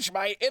won't reach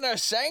my inner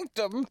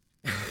sanctum!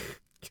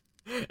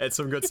 It's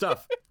some good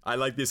stuff. I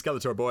like these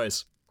Skeletor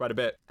boys quite a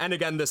bit. And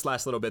again, this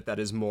last little bit that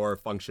is more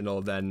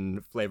functional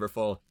than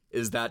flavorful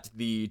is that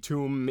the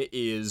tomb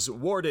is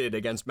warded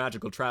against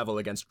magical travel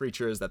against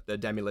creatures that the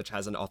Demi-Lich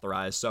hasn't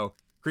authorized. So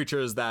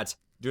creatures that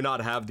do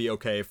not have the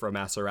okay from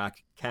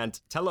Acererak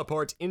can't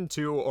teleport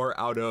into or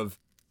out of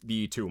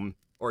the tomb,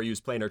 or use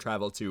planar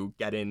travel to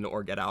get in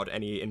or get out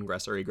any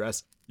ingress or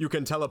egress. You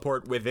can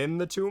teleport within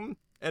the tomb,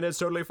 and it's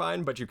totally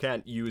fine, but you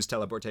can't use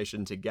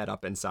teleportation to get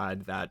up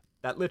inside that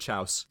lich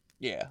house.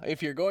 Yeah,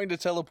 if you're going to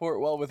teleport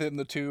while within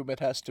the tomb,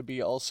 it has to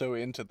be also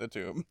into the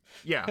tomb.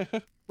 Yeah,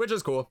 which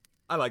is cool.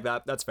 I like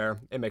that. That's fair.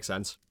 It makes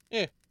sense.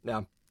 Yeah.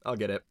 Yeah, I'll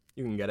get it.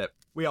 You can get it.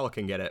 We all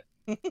can get it.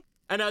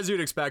 And as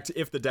you'd expect,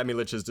 if the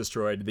Demi-Lich is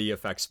destroyed, the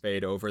effects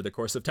fade over the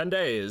course of 10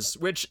 days,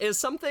 which is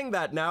something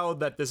that now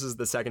that this is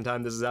the second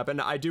time this has happened,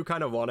 I do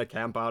kind of want to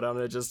camp out on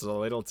it just a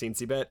little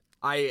teensy bit.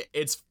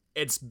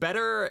 It's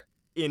better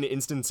in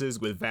instances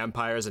with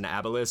vampires and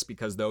Aboleths,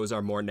 because those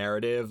are more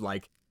narrative,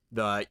 like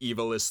the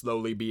evil is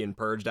slowly being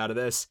purged out of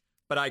this.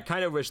 But I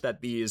kind of wish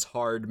that these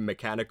hard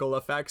mechanical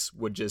effects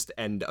would just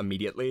end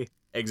immediately,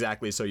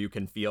 exactly so you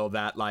can feel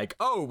that, like,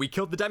 oh, we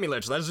killed the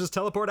Demi-Lich, let's just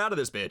teleport out of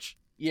this bitch.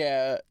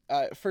 Yeah,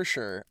 for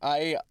sure.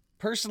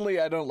 Personally,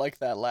 I don't like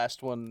that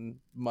last one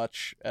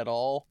much at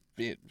all,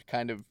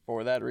 kind of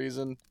for that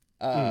reason.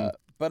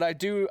 But I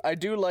do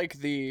like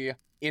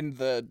in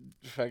the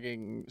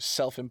fucking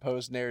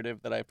self-imposed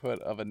narrative that I put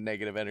of a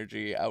negative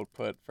energy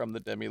output from the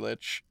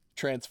Demi-Lich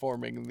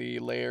transforming the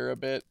layer a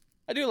bit.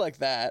 I do like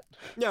that.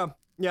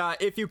 Yeah,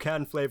 if you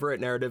can flavor it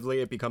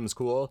narratively, it becomes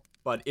cool.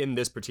 But in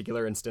this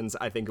particular instance,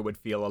 I think it would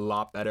feel a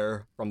lot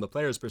better from the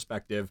player's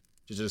perspective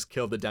to just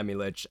kill the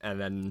Demi-Lich and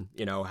then,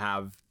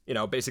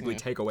 basically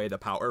take away the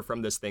power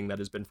from this thing that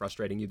has been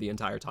frustrating you the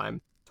entire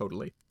time.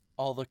 Totally.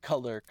 All the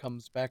color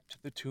comes back to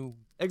the tomb.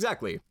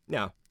 Exactly.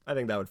 Yeah, I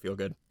think that would feel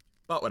good.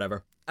 But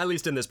whatever. At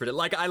least in this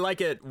particular... I like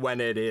it when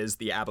it is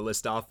the Abalus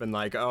stuff and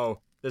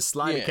this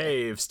slimy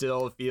cave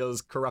still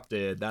feels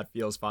corrupted. That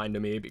feels fine to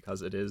me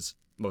because it is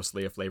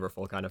mostly a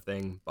flavorful kind of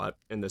thing. But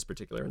in this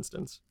particular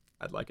instance,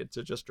 I'd like it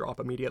to just drop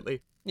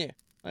immediately. Yeah,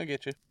 I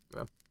get you.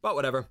 Yeah. But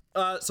whatever.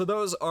 So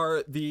those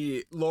are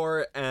the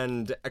lore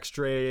and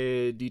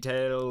extra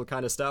detail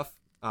kind of stuff.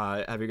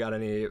 Have you got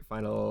any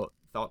final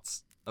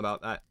thoughts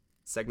about that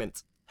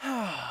segment?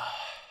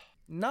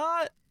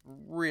 Not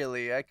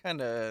really. I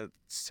kind of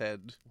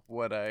said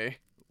what I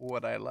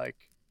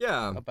like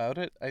about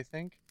it, I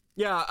think.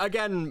 Yeah,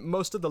 again,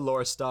 most of the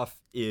lore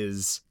stuff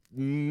is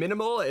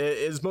minimal. It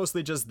is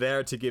mostly just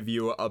there to give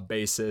you a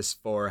basis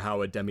for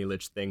how a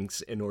Demi-Lich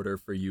thinks in order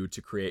for you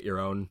to create your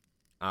own,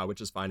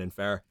 which is fine and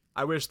fair.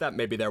 I wish that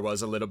maybe there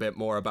was a little bit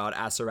more about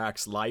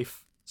Acererak's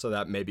life so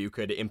that maybe you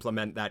could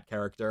implement that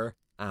character.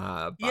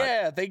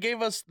 Yeah, they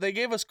gave us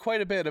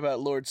quite a bit about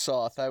Lord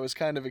Soth. I was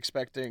kind of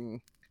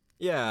expecting...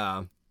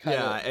 Yeah,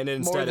 and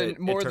instead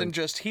more than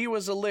just he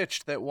was a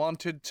lich that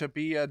wanted to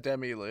be a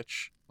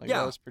Demi-Lich.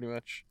 That was pretty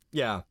much...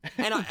 Yeah,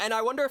 and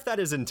I wonder if that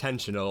is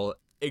intentional,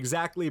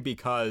 exactly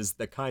because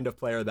the kind of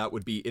player that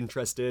would be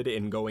interested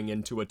in going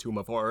into a Tomb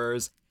of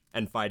Horrors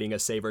and fighting a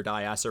save or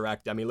die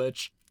Acererak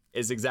Demi-Lich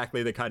is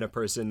exactly the kind of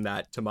person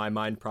that, to my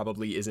mind,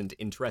 probably isn't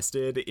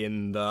interested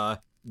in the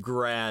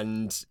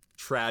grand,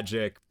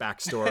 tragic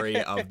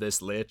backstory of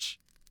this Lich,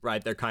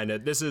 right?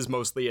 This is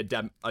mostly a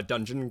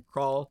dungeon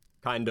crawl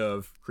kind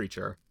of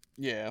creature.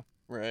 Yeah,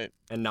 right.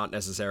 And not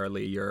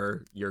necessarily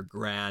your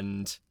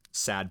grand,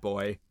 sad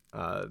boy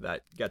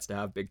that gets to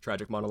have big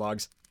tragic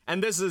monologues.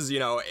 And this is,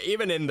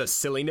 even in the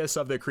silliness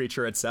of the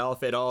creature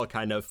itself, it all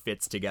kind of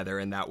fits together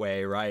in that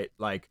way, right?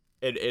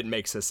 It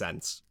makes a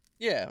sense.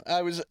 Yeah,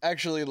 I was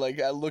actually,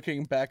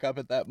 looking back up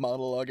at that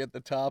monologue at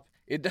the top.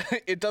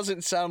 It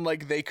doesn't sound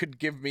like they could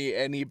give me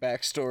any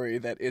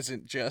backstory that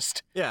isn't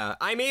just... Yeah,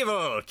 I'm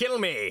evil, kill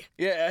me!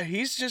 Yeah,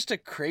 he's just a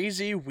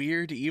crazy,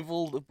 weird,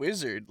 evil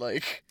wizard.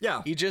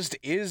 Yeah. He just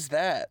is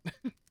that.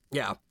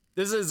 Yeah.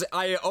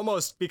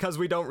 Because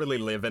we don't really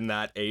live in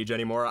that age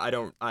anymore,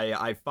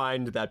 I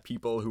find that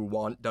people who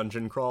want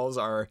dungeon crawls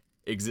are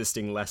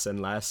existing less and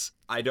less.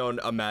 I don't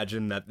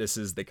imagine that this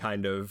is the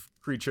kind of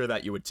creature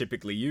that you would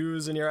typically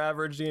use in your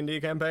average D&D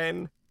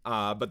campaign,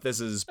 but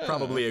this is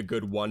probably a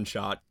good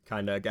one-shot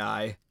kind of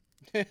guy.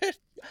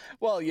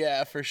 Well,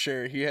 yeah, for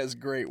sure. He has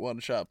great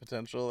one-shot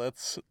potential.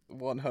 That's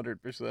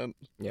 100%.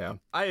 Yeah.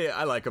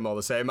 I like him all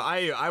the same.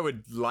 I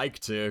would like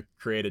to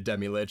create a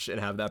Demi-Lich and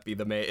have that be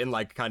the main, in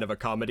kind of a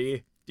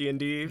comedy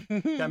D&D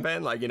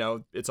campaign.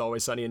 It's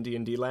Always Sunny in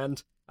D&D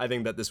land. I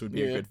think that this would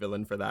be a good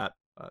villain for that.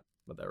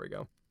 But there we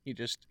go. He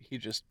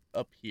just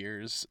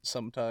appears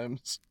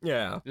sometimes.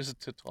 Yeah. Just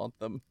to taunt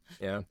them.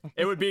 Yeah.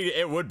 It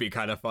would be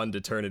kind of fun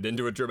to turn it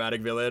into a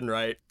dramatic villain,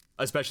 right?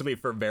 Especially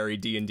for very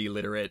D&D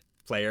literate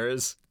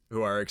players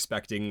who are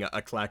expecting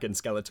a Klaken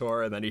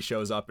Skeletor, and then he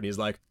shows up and he's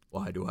like,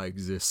 "Why do I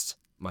exist?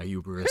 My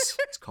hubris.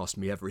 It's cost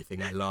me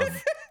everything I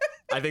love."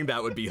 I think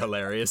that would be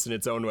hilarious in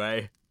its own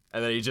way.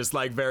 And then he just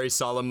very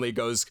solemnly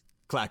goes,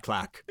 "Clack,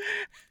 clack."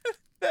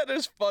 That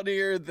is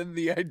funnier than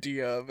the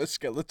idea of a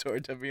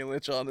Skeletor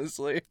Demi-Lich,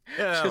 honestly.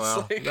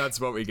 Yeah,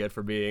 that's what we get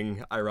for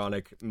being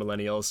ironic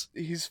millennials.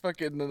 He's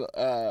fucking,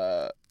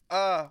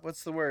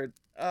 what's the word?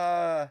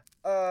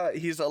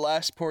 He's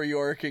Alas Poor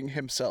Yorking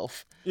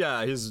himself.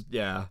 Yeah, he's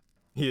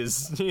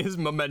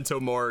memento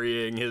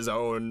moriing his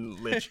own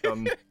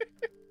lichdom.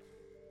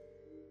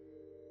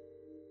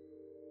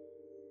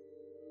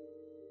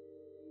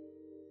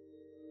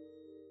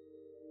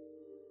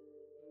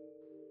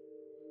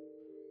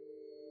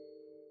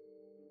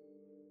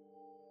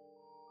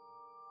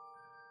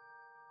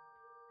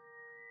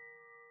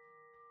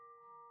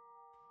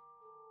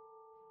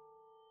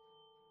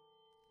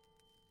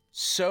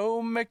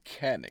 So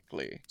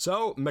mechanically,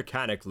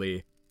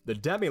 the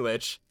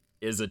Demi-Lich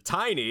is a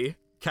tiny,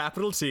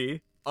 capital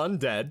T,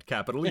 undead,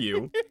 capital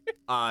U,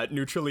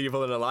 neutral,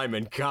 evil, and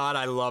alignment. God,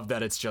 I love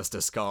that it's just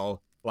a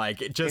skull. A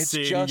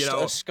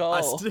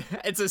skull.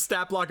 It's a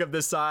stat block of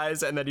this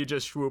size, and then you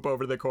just swoop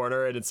over the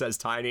corner and it says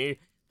tiny.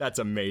 That's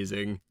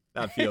amazing.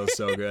 That feels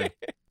so good.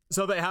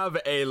 So they have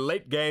a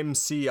late game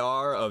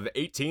CR of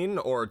 18,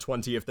 or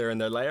 20 if they're in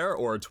their lair,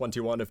 or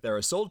 21 if they're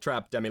a Soul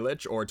Trap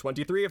Demi-Lich, or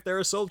 23 if they're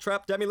a Soul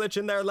Trap Demi-Lich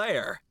in their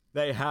lair.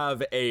 They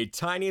have a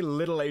tiny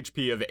little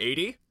HP of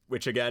 80,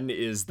 which again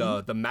is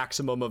the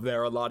maximum of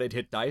their allotted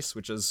hit dice,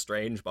 which is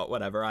strange, but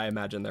whatever. I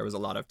imagine there was a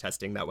lot of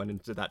testing that went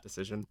into that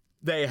decision.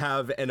 They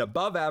have an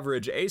above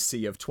average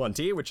AC of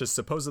 20, which is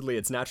supposedly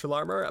its natural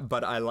armor,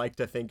 but I like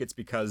to think it's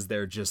because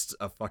they're just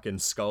a fucking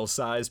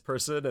skull-sized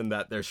person and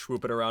that they're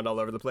swooping around all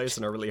over the place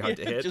and are really hard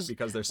to hit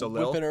because they're so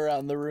little. Whipping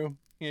around the room.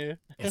 Yeah.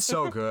 It's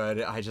so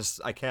good.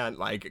 I can't,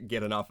 like,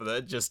 get enough of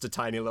it. Just a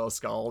tiny little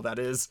skull that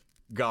is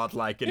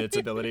godlike in its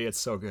ability. It's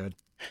so good.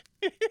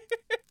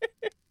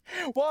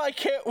 Why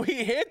can't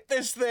we hit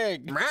this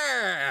thing?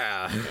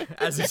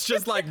 As it's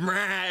just like,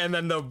 and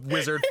then the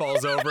wizard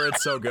falls over.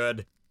 It's so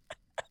good.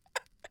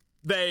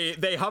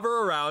 They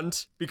hover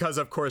around because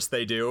of course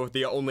they do.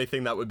 The only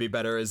thing that would be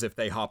better is if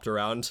they hopped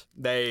around.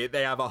 They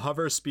have a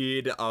hover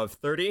speed of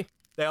 30.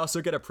 They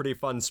also get a pretty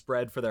fun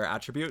spread for their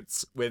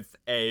attributes with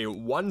a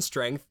 1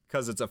 strength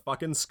because it's a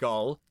fucking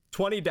skull,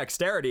 20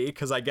 dexterity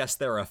because I guess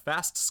they're a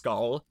fast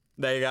skull.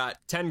 They got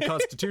 10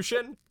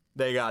 constitution.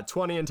 They got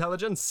 20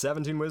 intelligence,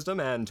 17 wisdom,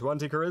 and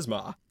 20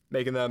 charisma,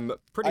 making them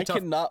pretty tough. I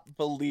cannot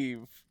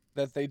believe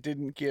that they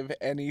didn't give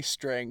any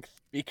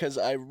strength, because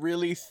I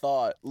really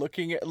thought,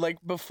 looking at, like,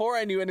 before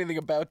I knew anything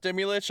about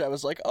Demilich, I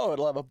was like, oh,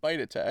 it'll have a bite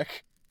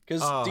attack,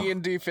 because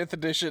D&D 5th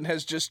edition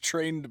has just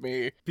trained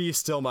me. Be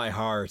still my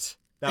heart.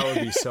 That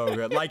would be so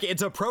good. Like,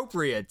 it's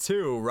appropriate,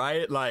 too,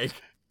 right? Like,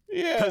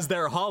 yeah, because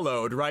they're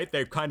hollowed, right?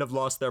 They've kind of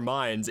lost their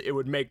minds. It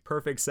would make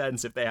perfect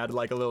sense if they had,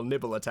 like, a little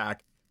nibble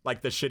attack,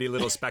 like the shitty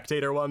little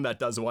spectator one that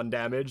does 1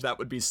 damage. That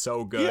would be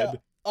so good. Yeah.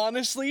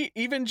 Honestly,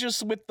 even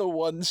just with the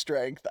 1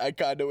 strength, I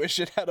kind of wish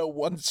it had a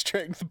 1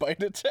 strength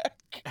bite attack.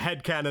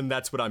 Headcanon,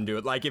 that's what I'm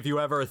doing. Like, if you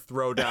ever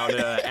throw down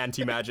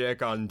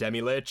anti-magic on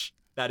Demilich,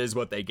 that is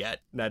what they get.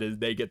 That is,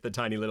 they get the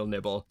tiny little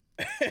nibble.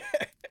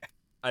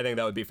 I think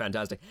that would be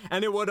fantastic.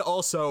 And it would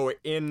also,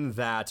 in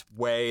that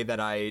way that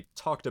I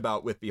talked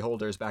about with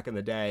Beholders back in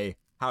the day,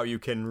 how you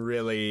can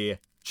really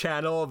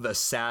channel the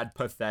sad,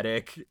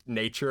 pathetic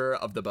nature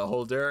of the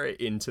Beholder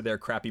into their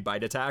crappy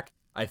bite attack.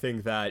 I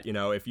think that, you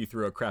know, if you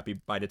threw a crappy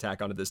bite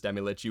attack onto this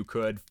Demilich, you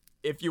could,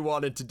 if you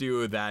wanted to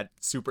do that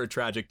super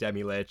tragic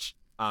Demilich,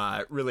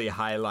 really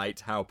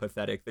highlight how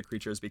pathetic the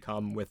creatures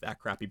become with that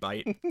crappy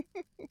bite.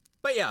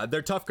 But yeah,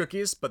 they're tough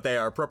cookies, but they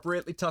are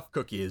appropriately tough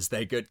cookies.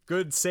 They get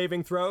good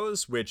saving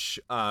throws, which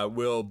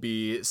will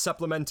be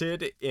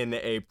supplemented in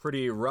a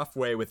pretty rough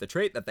way with the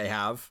trait that they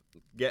have,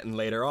 getting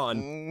later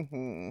on.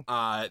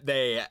 Mm-hmm.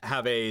 They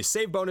have a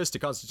save bonus to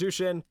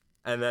Constitution,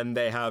 and then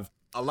they have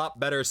a lot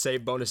better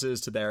save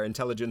bonuses to their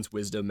intelligence,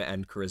 wisdom,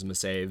 and charisma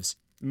saves,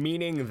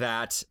 meaning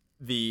that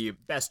the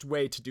best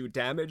way to do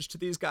damage to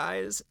these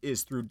guys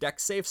is through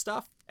dex save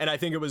stuff. And I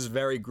think it was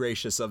very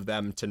gracious of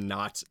them to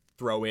not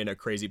throw in a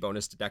crazy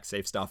bonus to dex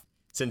save stuff,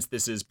 since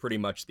this is pretty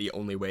much the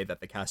only way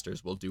that the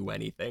casters will do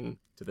anything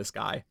to this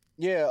guy.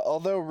 Yeah,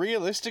 although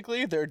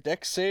realistically, their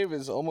dex save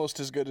is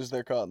almost as good as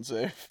their con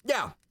save.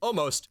 Yeah,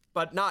 almost,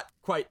 but not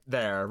quite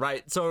there,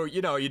 right? So,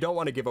 you know, you don't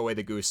want to give away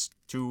the goose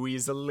too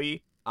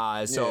easily.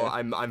 So yeah.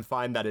 I'm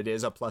fine that it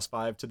is a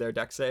 +5 to their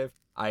dex save.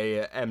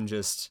 I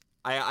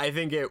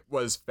think it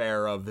was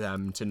fair of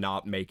them to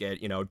not make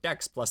it, you know,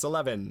 dex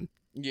 +11.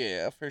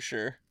 Yeah, for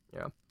sure.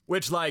 Yeah.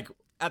 Which, like,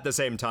 at the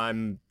same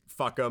time,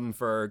 fuck them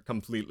for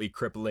completely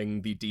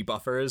crippling the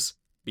debuffers,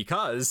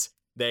 because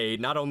they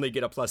not only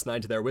get a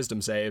 +9 to their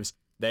wisdom saves,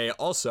 they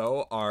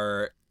also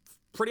are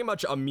pretty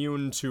much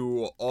immune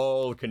to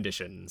all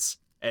conditions.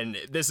 And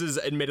this is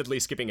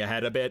admittedly skipping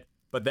ahead a bit,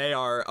 but they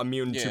are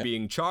immune to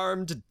being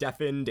charmed,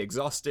 deafened,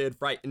 exhausted,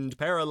 frightened,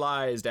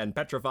 paralyzed, and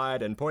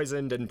petrified, and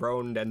poisoned, and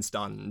prone, and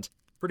stunned.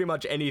 Pretty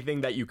much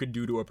anything that you could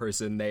do to a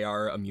person, they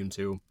are immune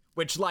to.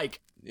 Which,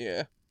 like,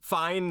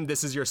 fine,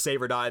 this is your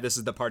save or die, this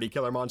is the party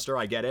killer monster,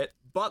 I get it.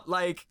 But,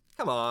 like,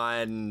 come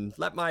on,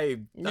 let my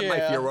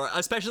fear roar,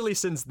 especially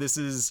since this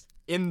is,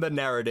 in the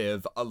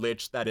narrative, a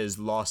lich that has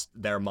lost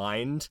their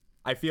mind.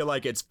 I feel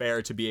like it's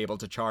fair to be able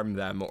to charm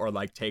them, or,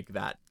 like, take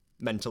that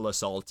mental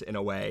assault in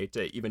a way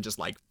to even just,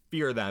 like,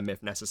 fear them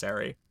if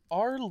necessary.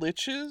 Are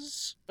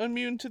liches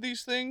immune to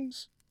these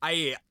things?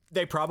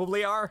 They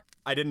probably are.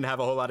 I didn't have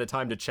a whole lot of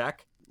time to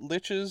check.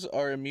 Liches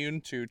are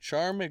immune to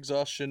charm,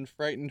 exhaustion,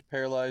 frightened,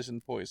 paralyzed,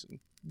 and poison.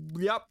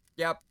 Yep.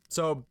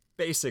 So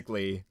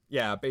basically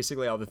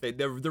all the things.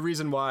 The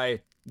reason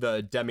why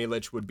the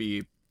Demilich would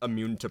be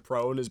immune to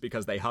prone is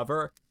because they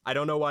hover. I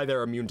don't know why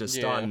they're immune to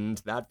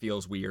stunned. That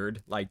feels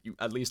weird. Like, you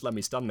at least let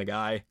me stun the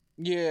guy.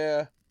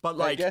 Yeah. But,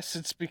 like, I guess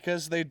it's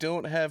because they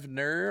don't have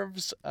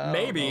nerves.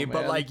 Maybe,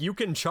 but, like, you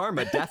can charm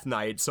a Death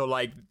Knight, so,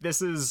 like,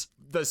 this is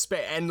the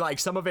and, like,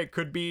 some of it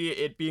could be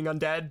it being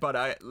undead,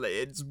 but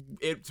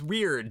it's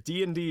weird.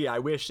 D&D, I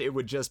wish it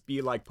would just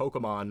be like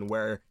Pokemon,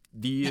 where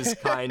these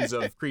kinds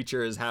of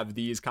creatures have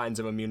these kinds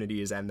of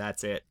immunities, and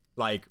that's it.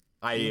 Like,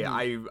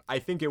 I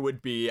think it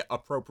would be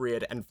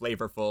appropriate and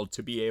flavorful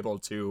to be able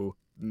to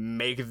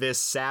make this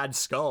sad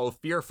skull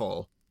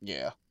fearful.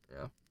 Yeah.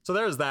 So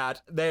there's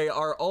that. They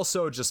are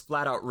also just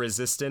flat out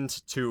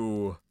resistant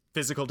to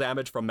physical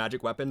damage from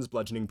magic weapons,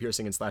 bludgeoning,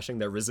 piercing, and slashing.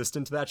 They're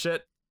resistant to that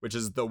shit. which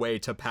is the way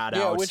to pad out.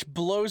 Yeah, which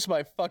blows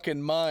my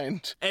fucking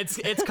mind. It's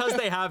because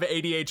they have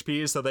 80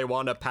 HP, so they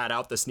want to pad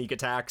out the sneak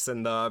attacks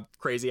and the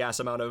crazy ass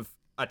amount of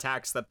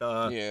attacks that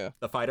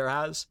the fighter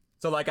has.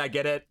 So like, I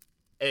get it.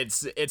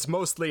 It's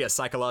mostly a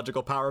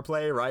psychological power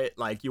play, right?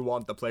 Like, you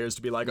want the players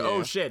to be like,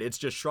 oh shit, it's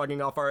just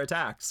shrugging off our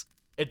attacks.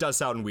 It does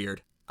sound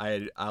weird,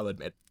 I'll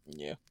admit.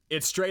 Yeah.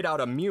 It's straight out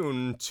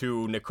immune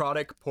to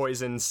necrotic,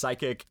 poison,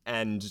 psychic,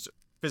 and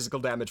physical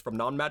damage from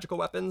non-magical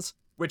weapons.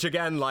 Which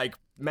again, like,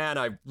 man,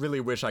 I really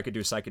wish I could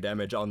do psychic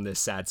damage on this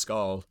sad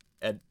skull.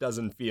 It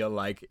doesn't feel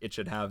like it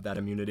should have that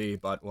immunity,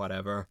 but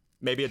whatever.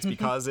 Maybe it's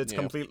because it's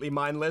completely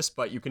mindless,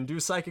 but you can do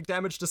psychic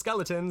damage to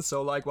skeletons,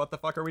 so like, what the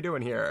fuck are we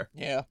doing here?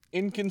 Yeah.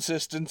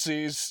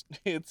 Inconsistencies.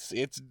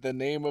 It's the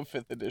name of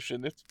 5th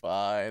edition. It's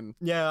fine.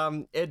 Yeah,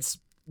 it's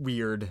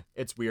weird.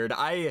 It's weird.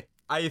 I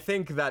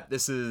think that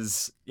this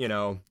is, you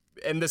know,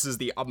 and this is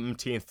the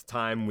umpteenth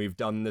time we've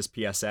done this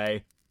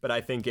PSA, but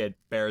I think it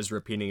bears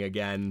repeating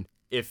again.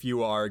 If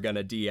you are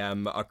gonna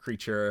DM a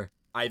creature,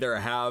 either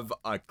have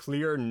a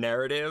clear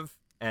narrative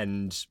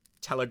and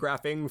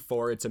telegraphing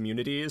for its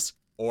immunities,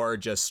 or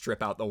just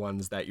strip out the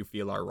ones that you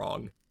feel are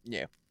wrong.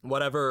 Yeah.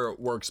 Whatever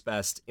works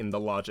best in the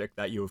logic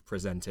that you have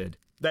presented.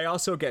 They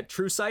also get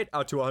True Sight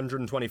out to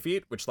 120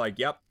 feet, which, like,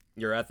 yep,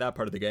 you're at that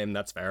part of the game,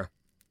 that's fair.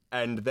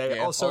 And they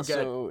also get...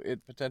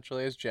 it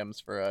potentially has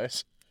gems for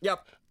eyes.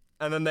 Yep.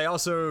 And then they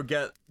also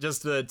get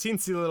just a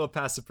teensy little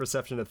passive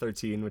perception at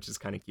 13, which is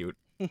kind of cute.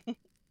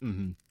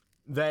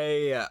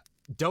 They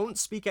don't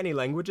speak any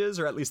languages,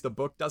 or at least the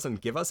book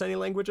doesn't give us any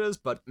languages,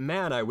 but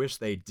man, I wish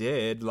they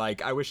did.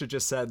 Like, I wish it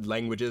just said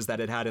languages that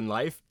it had in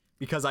life,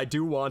 because I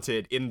do want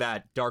it in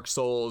that Dark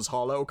Souls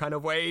Hollow kind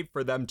of way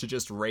for them to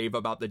just rave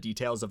about the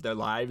details of their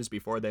lives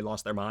before they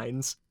lost their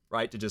minds,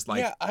 right? To just like...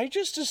 Yeah, I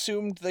just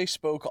assumed they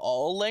spoke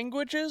all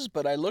languages,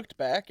 but I looked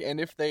back, and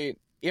if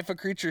a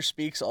creature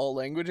speaks all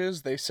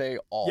languages, they say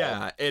all.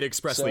 Yeah, it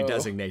expressly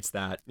designates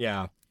that,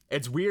 yeah.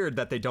 It's weird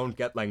that they don't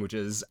get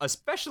languages,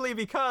 especially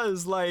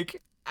because,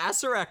 like,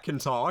 Acererak can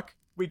talk.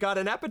 We got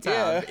an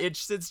epitaph. Yeah.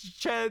 It's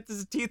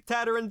Teeth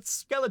Chattering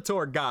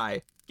Skeletor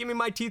guy. Give me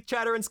my Teeth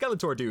Chattering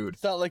Skeletor dude.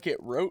 It's not like it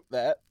wrote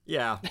that.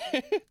 Yeah.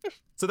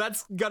 So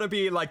that's gonna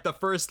be, like, the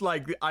first,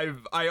 like,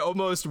 I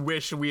almost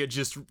wish we had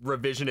just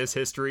revisionist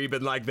history,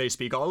 but, like, they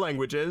speak all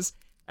languages,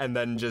 and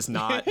then just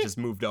not, just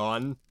moved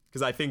on.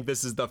 Because I think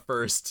this is the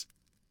first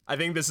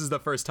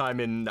time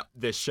in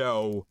this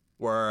show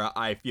where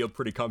I feel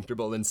pretty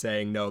comfortable in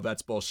saying, no,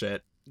 that's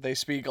bullshit. They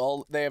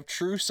have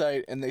True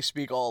Sight, and they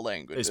speak all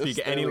languages. They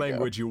speak any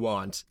language you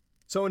want.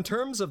 So in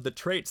terms of the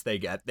traits they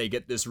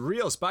get this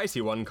real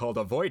spicy one called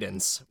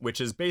Avoidance, which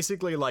is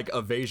basically like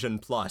Evasion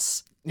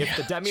Plus. If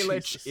the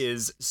Demilich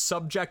is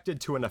subjected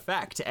to an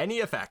effect, any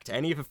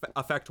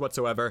effect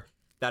whatsoever,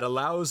 that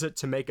allows it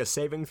to make a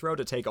saving throw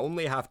to take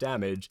only half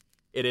damage,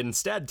 it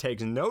instead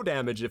takes no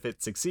damage if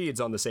it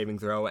succeeds on the saving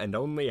throw, and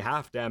only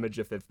half damage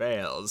if it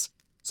fails.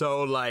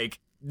 So, like,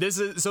 this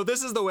is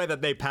the way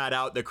that they pad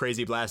out the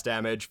crazy blast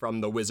damage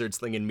from the Wizard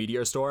Sling and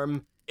Meteor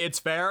Storm. It's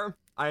fair.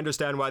 I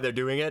understand why they're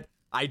doing it.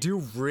 I do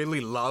really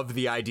love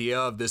the idea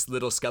of this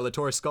little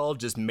Skeletor skull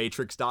just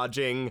matrix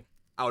dodging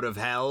out of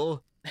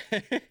hell.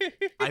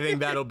 I think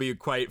that'll be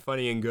quite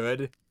funny and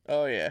good.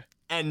 Oh, yeah.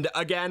 And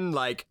again,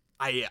 like,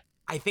 I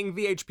think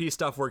the HP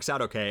stuff works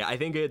out okay. I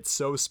think it's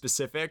so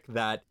specific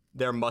that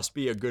there must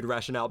be a good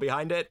rationale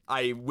behind it.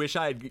 I wish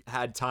I'd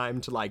had time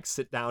to, like,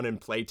 sit down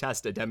and play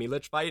test a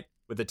Demilich fight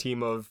with a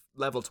team of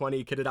level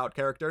 20 kitted out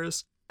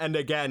characters. And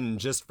again,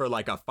 just for,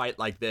 like, a fight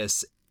like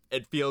this,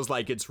 it feels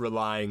like it's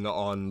relying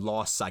on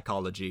lost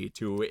psychology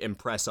to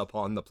impress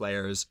upon the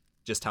players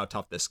just how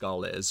tough this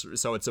skull is.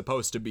 So it's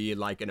supposed to be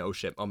like an oh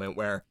shit moment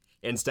where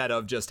instead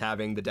of just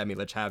having the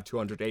Demilich have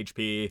 200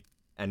 HP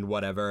and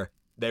whatever,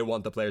 they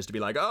want the players to be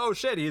like, oh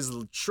shit, he's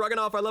shrugging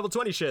off our level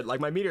 20 shit like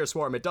my Meteor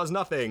Swarm, it does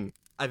nothing.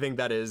 I think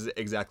that is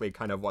exactly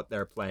kind of what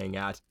they're playing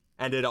at.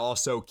 And it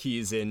also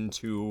keys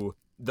into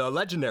the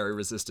legendary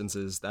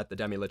resistances that the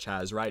Demilich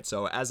has, right?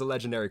 So as a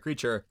legendary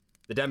creature,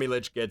 the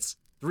Demilich gets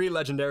 3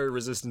 legendary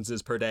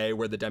resistances per day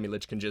where the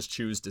Demilich can just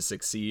choose to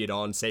succeed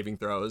on saving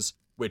throws,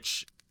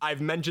 which I've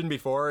mentioned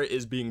before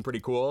is being pretty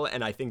cool,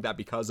 and I think that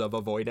because of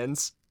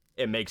Avoidance,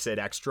 it makes it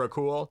extra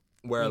cool,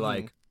 where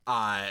like,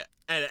 I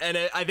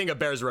think it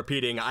bears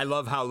repeating, I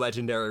love how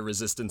legendary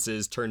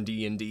resistances turn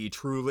D&D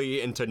truly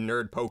into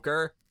nerd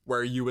poker,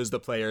 where you as the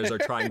players are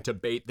trying to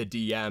bait the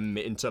DM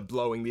into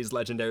blowing these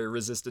legendary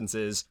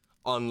resistances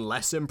on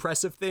less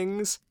impressive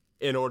things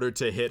in order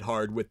to hit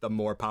hard with the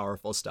more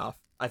powerful stuff.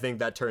 I think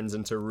that turns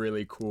into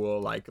really cool,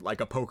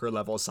 like a poker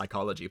level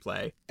psychology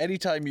play.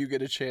 Anytime you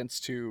get a chance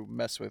to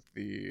mess with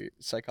the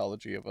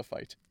psychology of a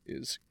fight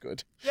is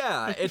good.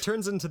 Yeah, it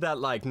turns into that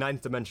like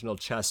 9th dimensional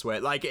chess way.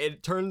 Like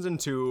it turns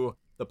into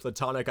the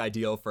platonic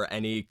ideal for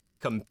any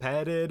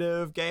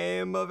competitive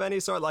game of any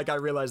sort. Like I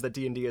realize that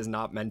D&D is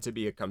not meant to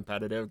be a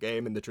competitive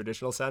game in the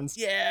traditional sense.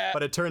 Yeah.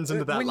 But it turns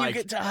into that when like...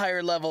 you get to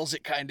higher levels,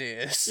 it kind of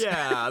is.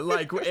 Yeah,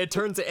 like it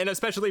turns... And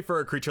especially for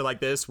a creature like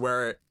this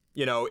where...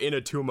 You know, in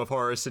a Tomb of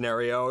Horror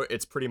scenario,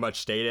 it's pretty much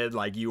stated,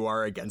 like, you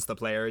are against the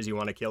players, you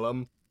want to kill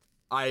them.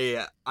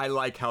 I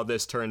like how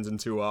this turns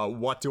into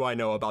what do I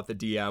know about the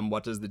DM?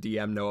 What does the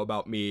DM know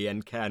about me?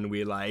 And can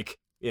we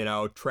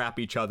trap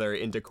each other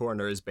into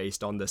corners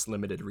based on this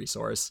limited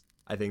resource?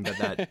 I think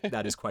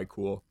that is quite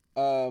cool.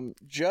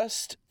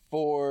 Just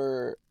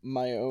for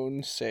my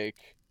own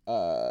sake,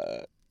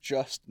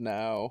 just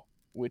now,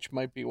 which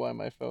might be why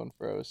my phone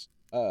froze,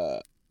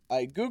 I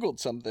Googled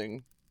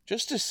something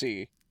just to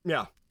see.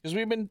 Yeah. Because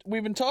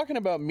we've been talking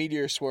about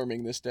meteor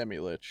swarming this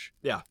Demilich.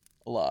 Yeah.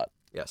 A lot.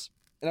 Yes.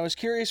 And I was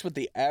curious what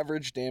the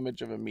average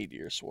damage of a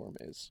meteor swarm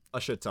is. A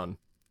shit ton.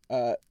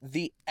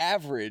 The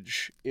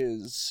average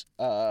is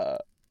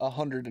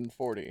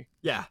 140.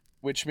 Yeah.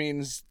 Which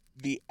means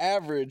the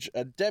average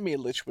a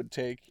Demilich would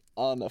take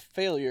on a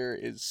failure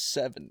is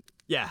 7.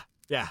 Yeah.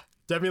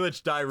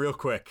 Demilich die real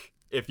quick.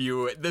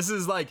 This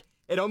is like,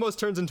 it almost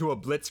turns into a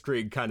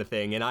blitzkrieg kind of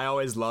thing, and I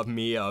always love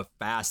me a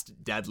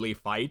fast, deadly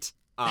fight.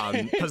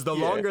 Because the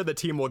longer the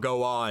team will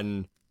go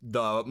on,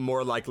 the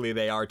more likely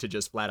they are to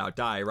just flat out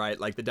die, right?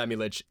 Like, the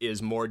Demilich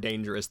is more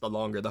dangerous the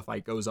longer the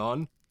fight goes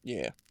on.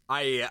 Yeah.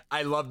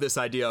 I love this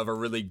idea of a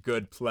really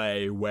good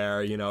play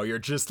where, you're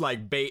just,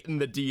 like, baiting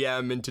the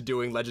DM into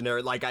doing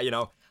legendary, like,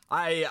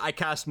 I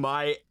cast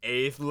my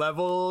 8th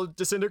level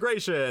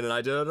disintegration,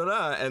 and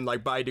and,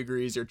 like, by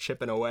degrees you're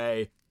chipping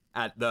away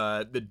at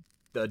the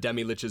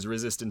Demilich's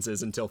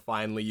resistances until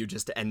finally you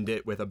just end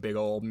it with a big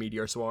old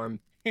meteor swarm.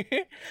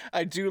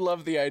 I do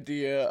love the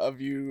idea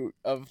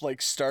of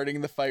like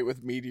starting the fight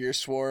with meteor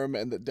swarm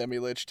and the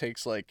Demilich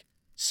takes like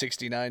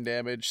 69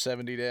 damage,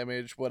 70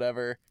 damage,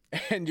 whatever,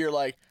 and you're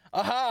like,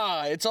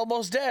 aha, it's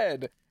almost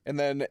dead. And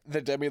then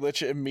the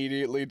Demilich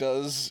immediately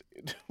does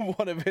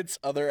one of its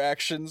other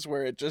actions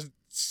where it just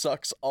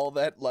sucks all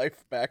that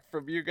life back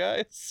from you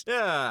guys.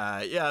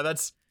 Yeah,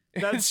 that's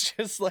it's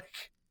just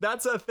like,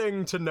 that's a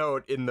thing to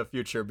note in the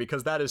future,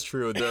 because that is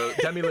true. The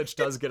Demilich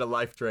does get a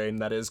life drain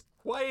that is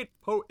quite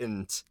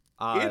potent.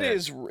 It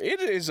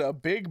is a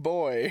big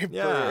boy.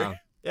 Yeah,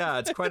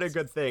 it's quite a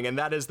good thing, and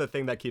that is the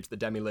thing that keeps the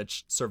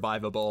Demilich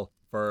survivable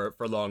for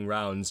long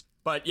rounds.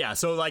 But yeah,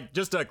 so like,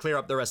 just to clear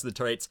up the rest of the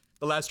traits,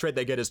 the last trait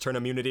they get is turn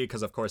immunity,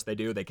 because of course they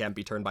do. They can't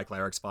be turned by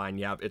clerics. Fine,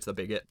 yeah, it's the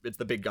big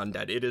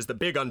undead. It is the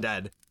big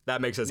undead. That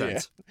makes a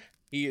sense. Yeah.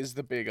 He is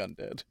the big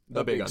undead.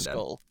 The big undead.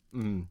 Skull.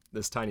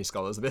 This tiny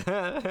skull is a bit.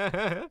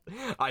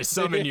 I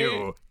summon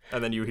you,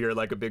 and then you hear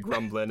like a big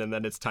rumbling, and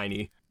then it's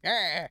tiny.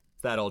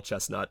 It's that old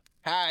chestnut.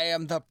 I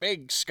am the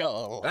big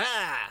skull.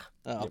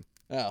 Oh,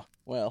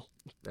 well.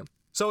 Yeah.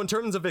 So in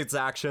terms of its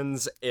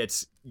actions,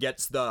 it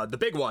gets the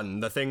big one,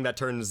 the thing that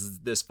turns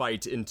this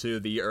fight into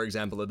the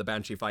example of the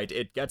Banshee fight.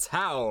 It gets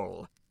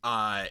Howl.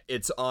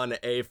 It's on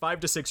a 5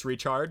 to 6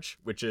 recharge,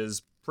 which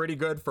is pretty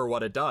good for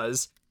what it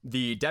does.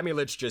 The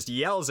Demilich just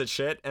yells at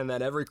shit, and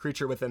then every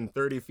creature within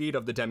 30 feet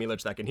of the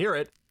Demilich that can hear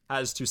it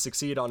has to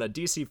succeed on a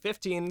DC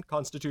 15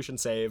 Constitution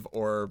save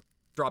or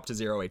drop to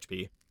 0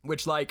 HP.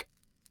 Which, like,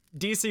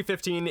 DC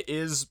 15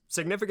 is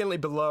significantly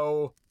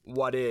below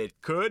what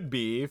it could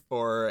be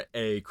for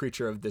a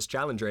creature of this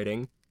challenge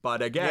rating.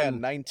 But again... Yeah,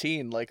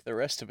 19 like the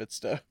rest of its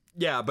stuff.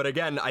 Yeah, but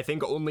again, I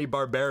think only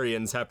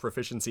barbarians have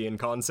proficiency in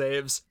con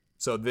saves,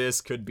 so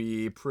this could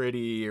be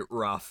pretty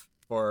rough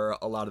for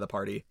a lot of the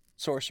party.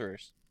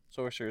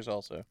 Sorcerers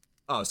also.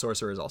 Oh,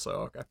 sorcerers also,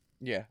 okay.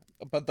 Yeah,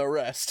 but the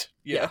rest,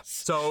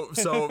 yes. Yeah.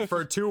 So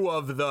for 2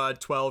 of the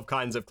 12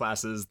 kinds of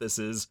classes, this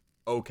is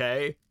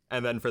okay,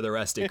 and then for the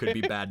rest, it could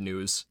be bad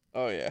news.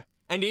 Oh, yeah.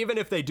 And even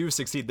if they do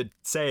succeed the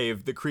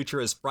save, the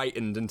creature is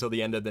frightened until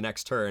the end of the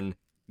next turn,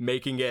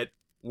 making it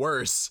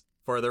worse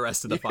for the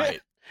rest of the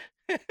fight.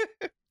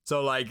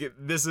 So, like,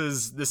 this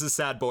is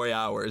sad boy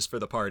hours for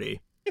the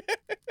party.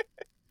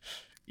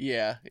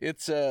 Yeah,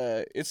 it's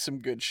some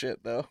good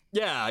shit, though.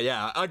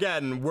 Yeah.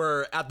 Again,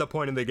 we're at the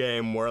point in the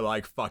game where,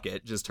 like, fuck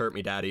it, just hurt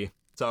me, daddy.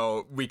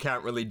 So we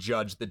can't really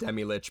judge the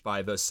Demilich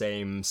by the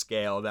same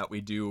scale that we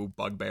do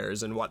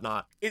bugbears and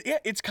whatnot.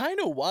 It's kind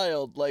of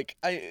wild. Like,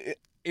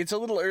 it's a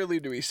little early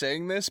to be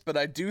saying this, but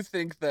I do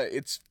think that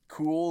it's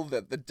cool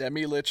that the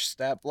Demilich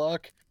stat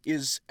block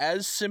is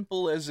as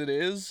simple as it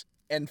is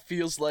and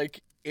feels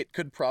like it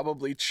could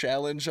probably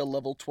challenge a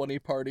level 20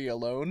 party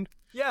alone.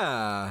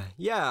 Yeah,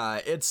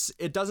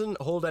 it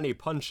doesn't hold any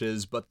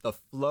punches, but the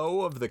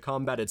flow of the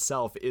combat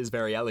itself is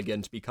very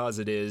elegant because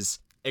it is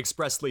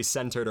expressly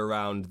centered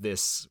around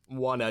this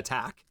one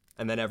attack,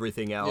 and then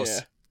everything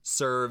else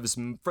serves,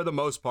 for the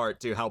most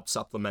part, to help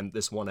supplement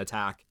this one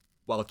attack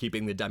while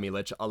keeping the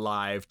Demilich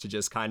alive to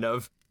just kind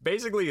of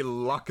basically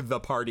luck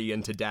the party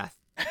into death.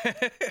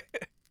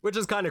 Which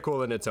is kind of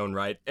cool in its own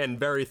right, and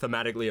very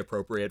thematically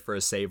appropriate for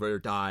a save or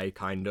die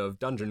kind of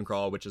dungeon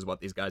crawl, which is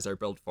what these guys are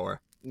built for.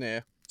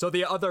 Yeah. So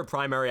the other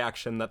primary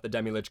action that the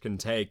Demilich can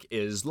take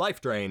is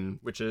Life Drain,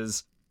 which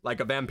is like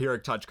a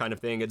vampiric touch kind of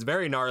thing. It's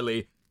very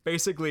gnarly.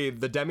 Basically,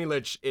 the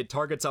Demilich, it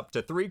targets up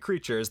to 3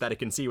 creatures that it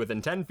can see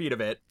within 10 feet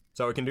of it,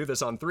 so it can do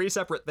this on 3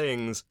 separate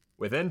things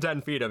within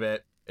 10 feet of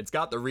it. It's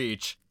got the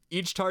reach.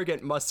 Each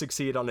target must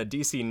succeed on a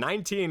DC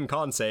 19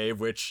 con save,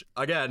 which,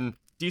 again,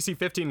 DC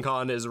 15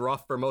 con is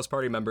rough for most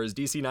party members.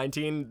 DC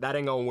 19, that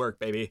ain't gonna work,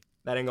 baby.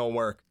 That ain't gonna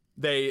work.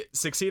 They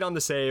succeed on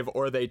the save,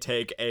 or they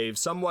take a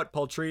somewhat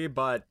paltry,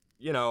 but,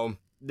 you know,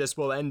 this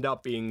will end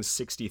up being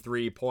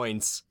 63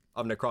 points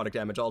of necrotic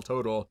damage all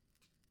total.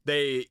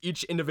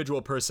 Each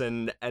individual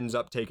person ends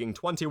up taking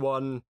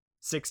 21,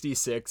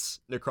 66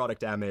 necrotic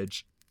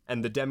damage,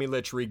 and the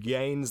Demi-Lich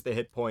regains the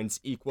hit points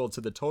equal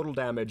to the total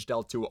damage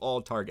dealt to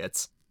all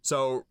targets.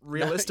 So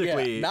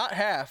realistically... not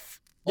half.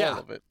 All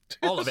of it.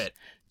 All of it.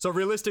 So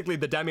realistically,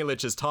 the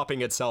Demi-Lich is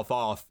topping itself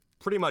off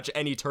pretty much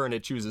any turn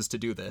it chooses to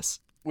do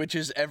this. Which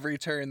is every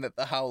turn that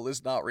the Howl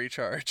is not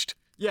recharged.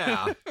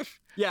 Yeah.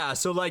 Yeah,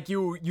 so like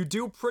you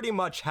do pretty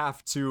much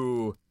have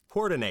to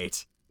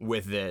coordinate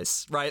with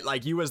this, right?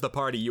 Like you as the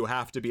party, you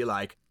have to be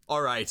like,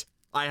 all right,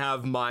 I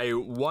have my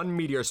one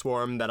Meteor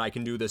Swarm that I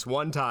can do this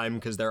one time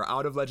because they're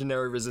out of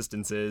legendary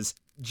resistances.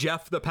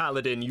 Jeff the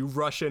Paladin, you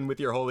rush in with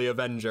your Holy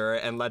Avenger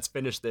and let's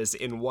finish this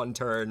in one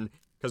turn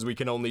because we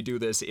can only do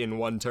this in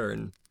one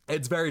turn.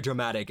 It's very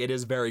dramatic. It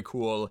is very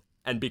cool.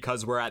 And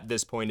because we're at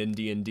this point in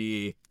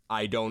D&D,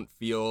 I don't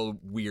feel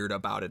weird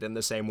about it in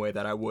the same way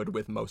that I would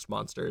with most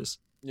monsters.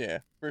 Yeah,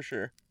 for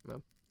sure.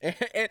 Yeah.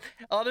 And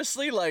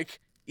honestly, like,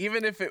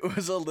 even if it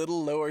was a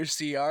little lower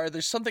CR,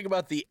 there's something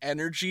about the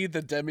energy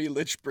the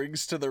Demi-Lich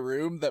brings to the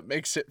room that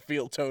makes it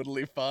feel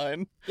totally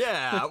fine.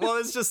 Yeah, well,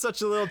 it's just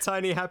such a little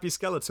tiny happy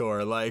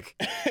Skeletor. Like,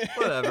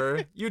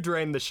 whatever. You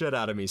drain the shit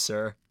out of me,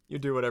 sir. You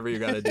do whatever you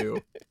gotta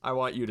do. I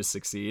want you to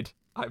succeed.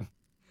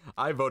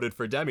 I voted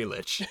for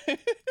Demi-Lich.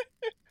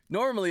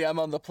 Normally, I'm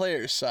on the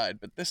player's side,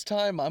 but this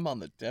time, I'm on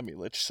the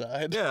Demi-Lich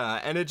side. Yeah,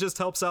 and it just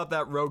helps out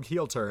that rogue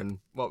heel turn,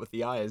 what with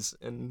the eyes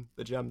and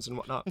the gems and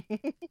whatnot.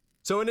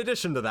 So in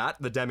addition to that,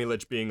 the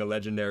Demi-Lich being a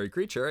legendary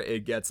creature,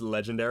 it gets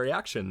legendary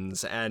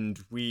actions,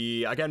 and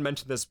we, again,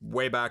 mentioned this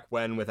way back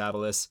when with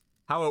Avalis.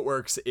 How it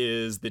works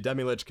is the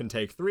Demi-Lich can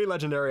take 3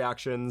 legendary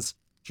actions,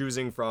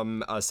 choosing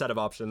from a set of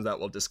options that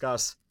we'll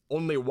discuss.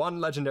 Only one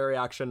legendary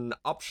action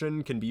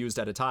option can be used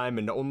at a time,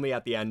 and only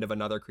at the end of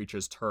another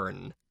creature's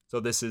turn. So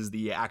this is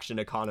the action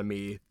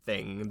economy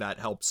thing that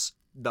helps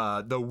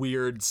the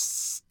weird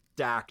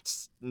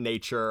stacked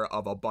nature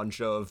of a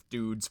bunch of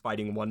dudes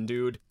fighting one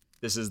dude.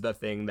 This is the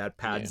thing that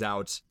pads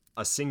out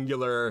a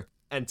singular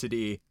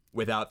entity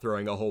without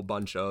throwing a whole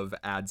bunch of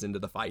adds into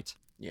the fight.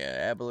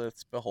 Yeah,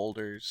 aboleths,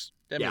 beholders,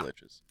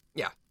 Demi-Liches.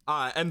 Yeah.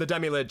 And the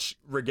Demi-Lich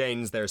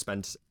regains their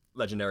spent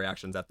legendary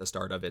actions at the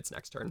start of its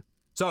next turn.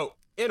 So,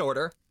 in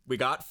order, we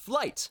got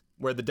Flight,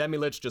 where the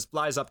Demi-Lich just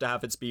flies up to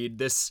half its speed.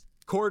 This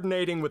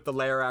coordinating with the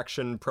lair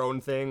action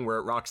prone thing where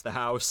it rocks the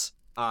house.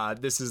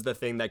 This is the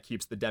thing that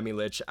keeps the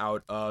Demi-Lich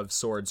out of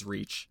Sword's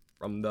reach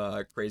from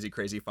the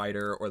crazy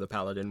fighter or the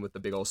paladin with the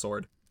big old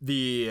sword.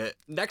 The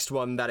next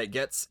one that it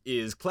gets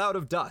is Cloud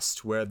of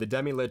Dust, where the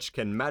Demi-Lich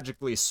can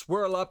magically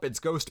swirl up its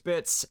ghost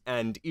bits,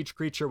 and each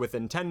creature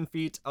within 10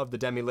 feet of the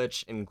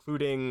Demi-Lich,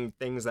 including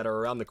things that are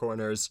around the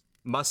corners,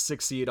 must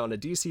succeed on a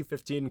DC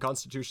 15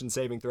 Constitution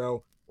saving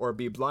throw or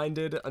be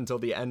blinded until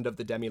the end of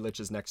the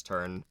Demi-Lich's next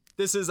turn.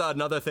 This is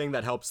another thing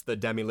that helps the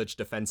Demi-Lich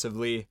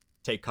defensively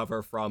take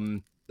cover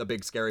from the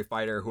big scary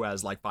fighter who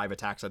has like 5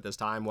 attacks at this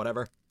time,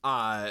 whatever.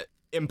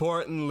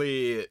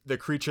 Importantly, the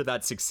creature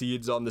that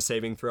succeeds on the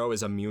saving throw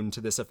is immune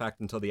to this effect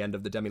until the end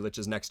of the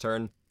Demi-Lich's next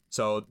turn,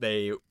 so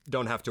they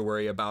don't have to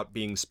worry about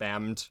being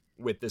spammed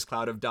with this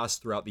Cloud of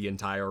Dust throughout the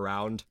entire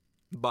round.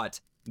 But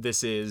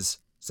this is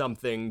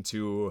something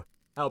to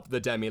help the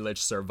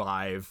Demi-Lich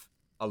survive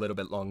a little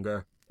bit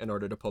longer in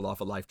order to pull off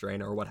a life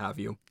drain or what have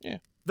you. Yeah.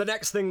 The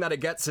next thing that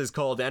it gets is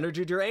called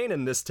Energy Drain,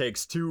 and this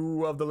takes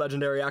 2 of the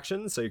legendary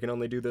actions, so you can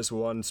only do this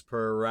once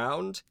per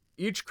round.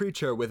 Each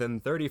creature within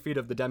 30 feet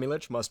of the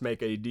Demi-Lich must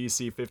make a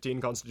DC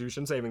 15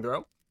 Constitution saving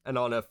throw, and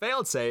on a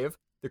failed save,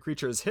 the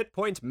creature's hit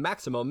point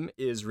maximum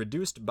is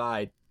reduced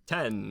by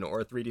 10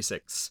 or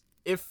 3d6.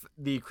 If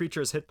the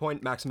creature's hit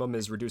point maximum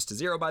is reduced to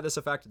 0 by this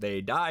effect, they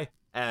die,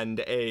 and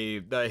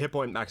the hit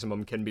point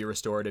maximum can be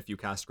restored if you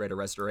cast Greater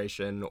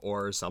Restoration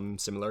or some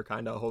similar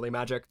kind of holy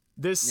magic.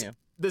 This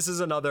is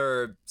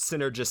another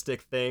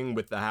synergistic thing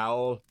with the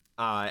Howl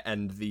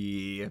and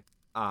the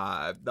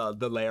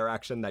lair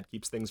action that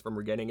keeps things from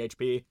regaining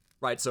HP,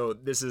 right? So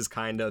this is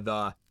kind of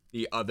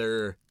the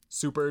other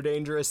super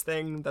dangerous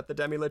thing that the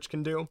Demi-Lich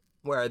can do,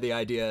 where the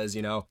idea is,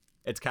 you know,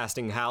 it's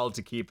casting Howl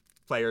to keep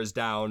players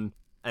down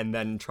and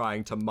then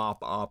trying to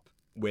mop up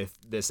with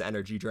this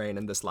energy drain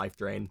and this life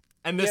drain.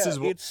 And this is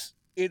what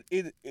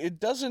it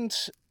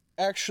doesn't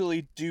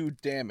actually do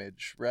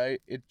damage, right?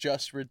 It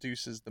just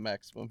reduces the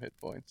maximum hit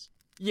points.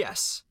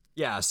 Yes.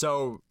 Yeah,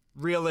 so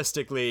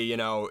realistically, you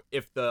know,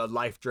 if the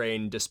life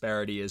drain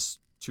disparity is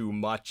too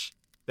much,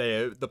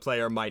 the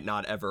player might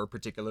not ever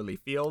particularly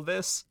feel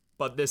this,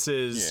 but this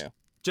is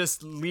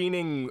just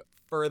leaning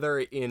further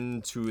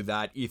into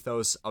that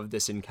ethos of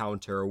this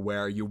encounter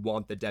where you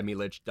want the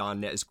Demi-Lich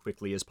done as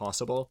quickly as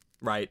possible,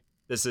 right?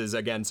 This is,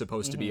 again,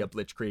 supposed to be a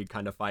Blitzkrieg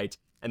kind of fight,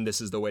 and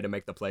this is the way to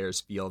make the players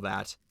feel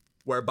that,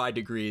 where by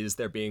degrees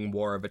they're being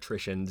war of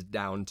attrition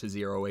down to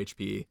 0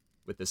 HP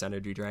with this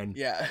energy drain.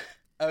 Yeah.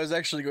 I was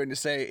actually going to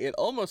say, it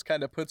almost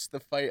kind of puts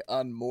the fight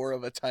on more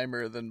of a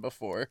timer than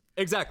before.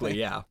 Exactly,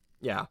 yeah.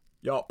 Yeah.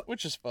 Yup.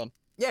 Which is fun.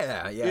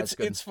 Yeah, it's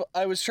good.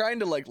 I was trying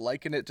to like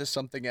liken it to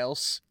something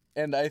else,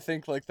 and I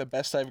think like the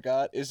best I've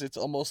got is it's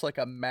almost like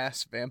a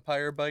mass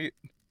vampire bite.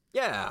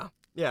 Yeah,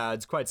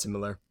 it's quite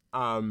similar.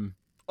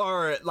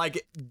 Or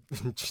like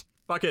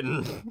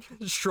fucking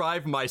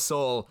shrive my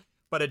soul,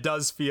 but it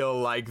does feel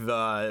like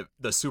the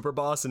super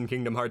boss in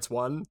Kingdom Hearts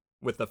 1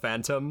 with the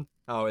Phantom.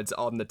 Oh, it's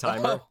on the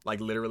timer, like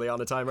literally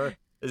on a timer.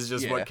 This is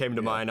just what came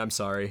to mind. I'm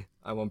sorry.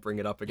 I won't bring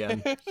it up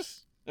again.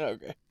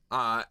 Okay.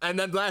 And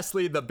then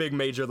lastly, the big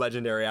major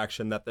legendary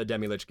action that the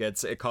Demilich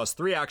gets. It costs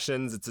 3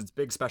 actions. It's its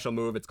big special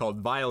move. It's called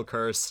Vile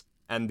Curse.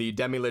 And the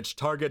Demilich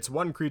targets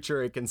one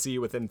creature it can see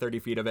within 30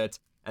 feet of it.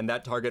 And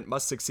that target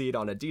must succeed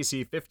on a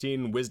DC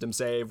 15 Wisdom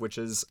save, which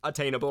is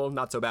attainable,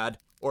 not so bad,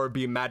 or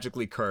be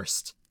magically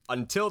cursed.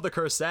 Until the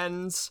curse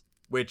ends,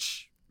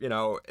 which, you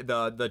know,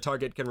 the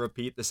target can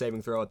repeat the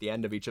saving throw at the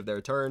end of each of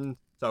their turn.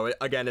 So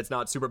again, it's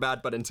not super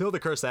bad, but until the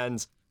curse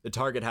ends, the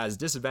target has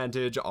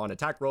disadvantage on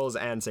attack rolls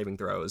and saving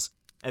throws.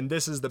 And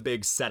this is the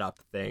big setup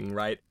thing,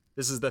 right?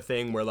 This is the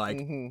thing where,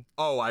 like,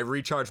 oh, I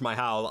recharged my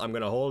Howl, I'm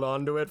gonna hold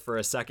on to it for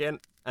a second,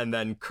 and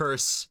then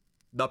curse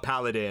the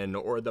Paladin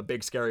or the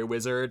big scary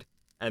wizard,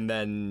 and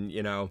then,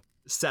 you know,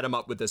 set them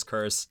up with this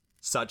curse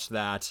such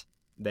that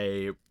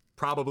they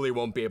probably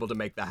won't be able to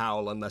make the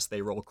Howl unless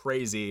they roll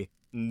crazy.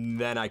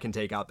 Then I can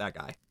take out that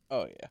guy.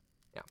 Oh,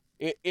 yeah.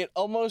 Yeah. It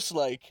almost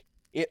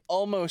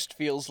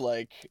feels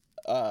like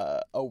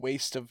a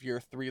waste of your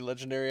 3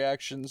 legendary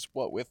actions,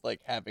 what with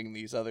like having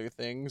these other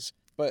things.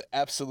 But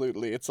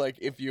absolutely, it's like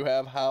if you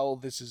have Howl,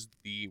 this is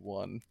the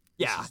one.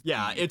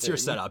 Yeah, it's your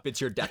setup.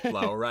 It's your death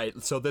blow,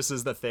 right? So this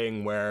is the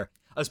thing where,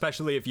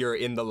 especially if you're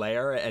in the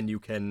lair and you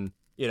can,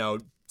 you know,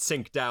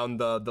 sink down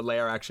the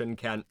lair action,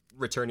 can't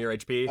return your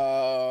HP.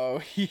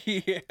 Oh,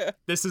 yeah.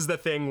 This is the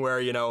thing where,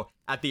 you know,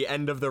 at the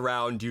end of the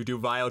round, you do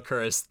Vile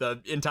Curse.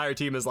 The entire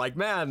team is like,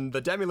 man,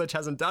 the Demilich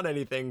hasn't done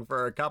anything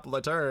for a couple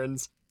of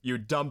turns. You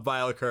dump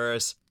Vile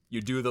Curse,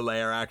 you do the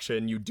lair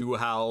action, you do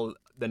Howl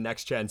the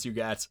next chance you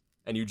get,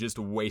 and you just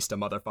waste a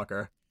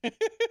motherfucker.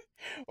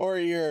 Or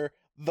you're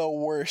the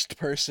worst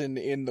person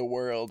in the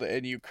world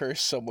and you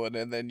curse someone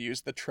and then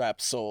use the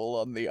trap soul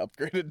on the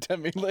upgraded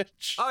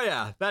Demilich. Oh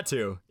yeah, that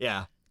too,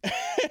 yeah.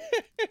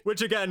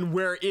 Which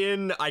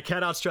again, I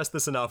cannot stress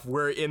this enough,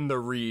 we're in the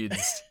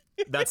reeds.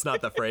 That's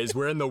not the phrase,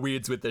 we're in the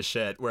weeds with this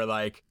shit. We're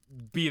like,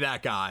 be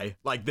that guy.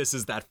 Like, this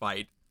is that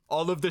fight.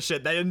 All of the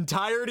shit, the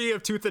entirety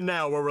of Tooth and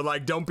Nail where we're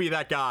like, don't be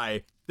that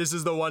guy. This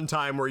is the one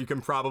time where you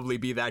can probably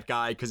be that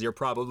guy because you're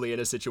probably in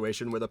a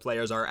situation where the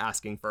players are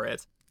asking for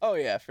it. Oh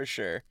yeah, for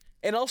sure.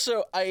 And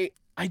also, I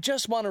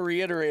just want to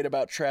reiterate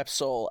about Trap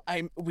Soul.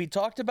 We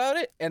talked about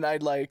it, and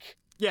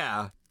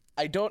Yeah.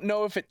 I don't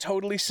know if it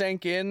totally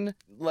sank in,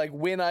 like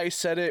when I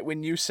said it,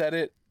 when you said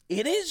it.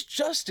 It is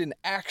just an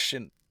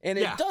action, and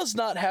it does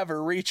not have a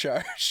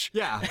recharge.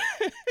 Yeah.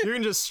 You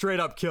can just straight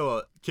up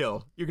kill.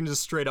 You can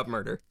just straight up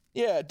murder.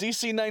 Yeah,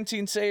 DC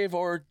 19 save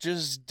or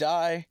just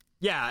die.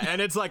 Yeah, and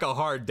it's like a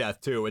hard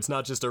death, too. It's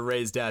not just a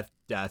raised death.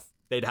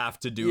 They'd have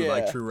to do,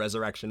 like, True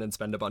Resurrection and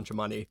spend a bunch of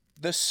money.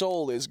 The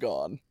soul is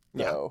gone.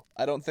 No,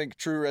 I don't think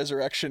True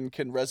Resurrection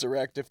can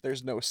resurrect if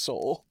there's no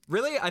soul.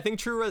 Really? I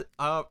think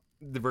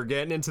we're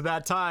getting into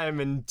that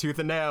time in Tooth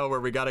and Nail where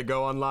we gotta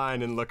go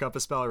online and look up a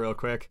spell real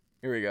quick.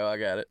 Here we go, I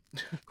got it.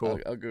 Cool.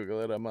 I'll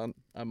Google it,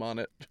 I'm on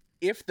it.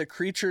 If the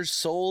creature's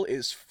soul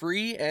is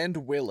free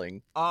and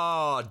willing.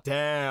 Oh,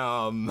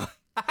 damn.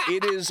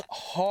 It is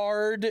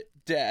hard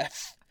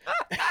death.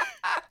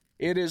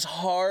 It is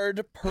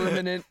hard,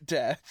 permanent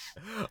death.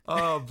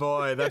 Oh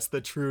boy, that's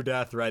the true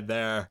death right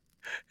there.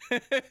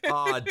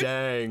 Aw,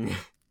 dang.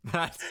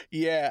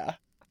 Yeah.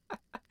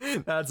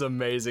 That's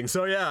amazing.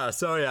 So yeah,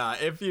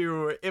 if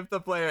you're in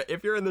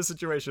the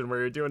situation where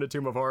you're doing a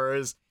Tomb of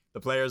Horrors, the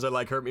players are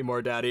like, hurt me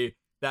more, daddy.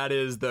 That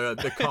is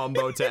the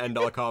combo to end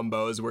all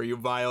combos where you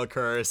Vile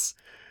Curse,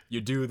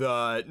 you do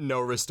the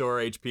no restore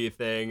HP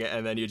thing,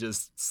 and then you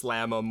just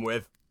slam them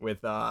with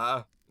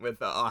a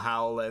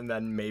Howl and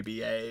then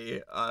maybe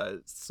a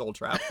Soul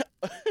Trap.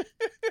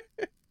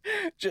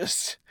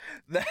 Just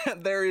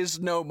that there is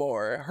no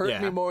more.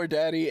 Hurt me more,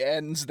 daddy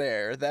ends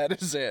there.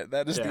 That is it.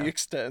 That is the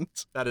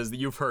extent. That is,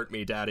 you've hurt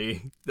me,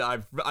 daddy.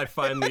 I've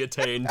finally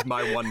attained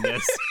my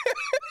oneness.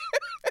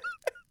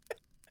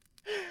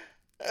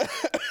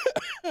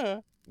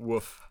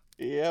 Woof.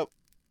 Yep.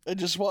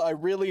 I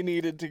really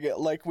needed to get,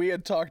 like, we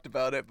had talked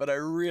about it, but I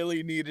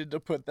really needed to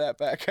put that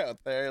back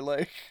out there,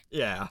 like.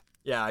 Yeah,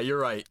 you're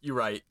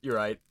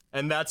right.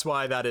 And that's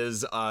why that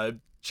is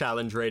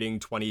challenge rating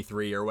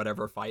 23 or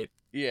whatever fight.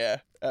 Yeah,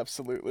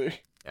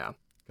 absolutely. Yeah,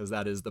 because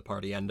that is the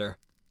party ender.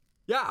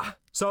 Yeah,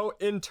 so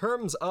in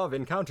terms of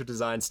encounter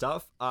design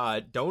stuff,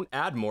 don't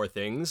add more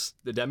things.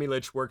 The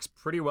Demilich works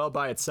pretty well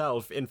by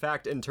itself. In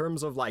fact, in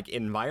terms of, like,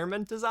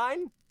 environment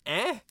design,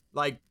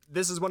 like,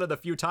 this is one of the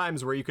few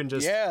times where you can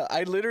just... Yeah,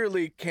 I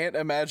literally can't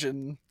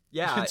imagine...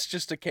 Yeah. It's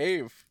just a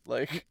cave,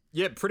 like...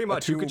 Yeah, pretty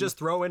much. You could just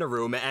throw in a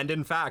room, and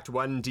in fact,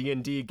 when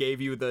D&D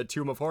gave you the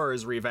Tomb of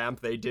Horrors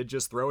revamp, they did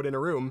just throw it in a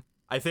room.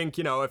 I think,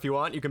 you know, if you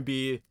want, you can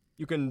be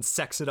you can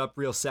sex it up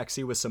real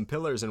sexy with some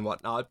pillars and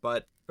whatnot,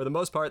 but for the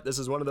most part, this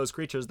is one of those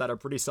creatures that are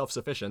pretty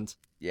self-sufficient.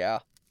 Yeah.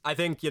 I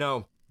think,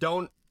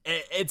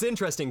 it's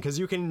interesting because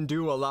you can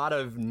do a lot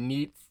of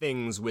neat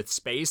things with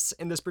space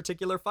in this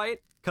particular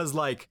fight, because,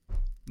 like,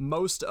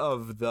 most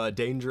of the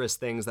dangerous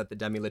things that the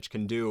Demilich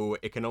can do,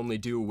 it can only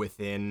do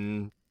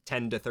within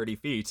 10 to 30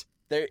 feet.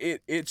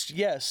 It's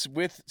yes,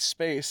 with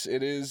space,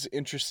 it is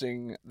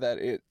interesting that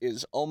it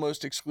is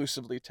almost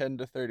exclusively 10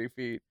 to 30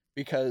 feet,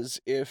 because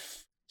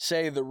if,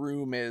 say, the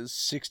room is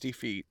 60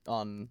 feet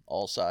on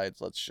all sides,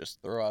 let's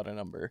just throw out a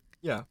number.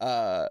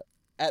 Yeah.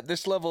 At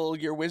this level,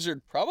 your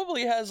wizard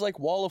probably has, like,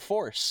 Wall of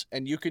Force,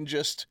 and you can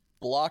just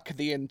block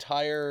the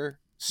entire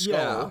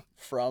skull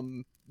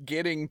from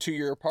getting to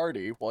your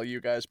party while you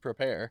guys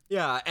prepare.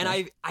 Yeah, and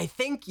I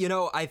think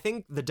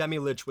the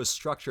Demilich was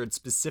structured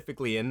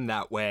specifically in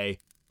that way,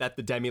 that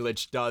the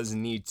Demilich does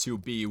need to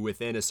be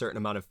within a certain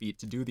amount of feet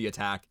to do the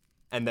attack,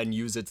 and then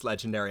use its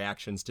legendary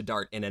actions to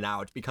dart in and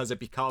out, because it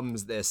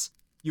becomes this,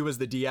 you as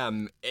the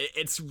DM,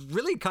 it's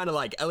really kind of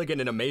like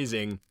elegant and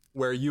amazing,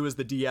 where you as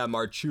the DM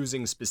are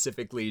choosing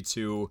specifically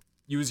to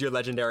use your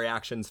legendary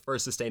actions for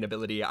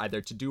sustainability,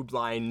 either to do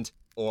blind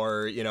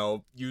or,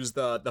 use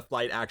the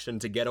flight action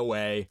to get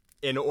away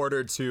in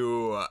order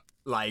to,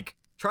 like,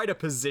 try to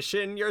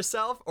position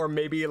yourself or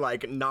maybe,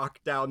 like,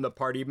 knock down the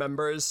party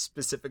members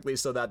specifically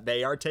so that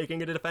they are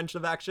taking a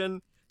defensive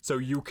action so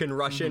you can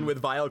rush in with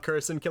Vile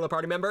Curse and kill a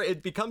party member.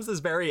 It becomes this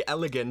very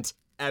elegant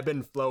ebb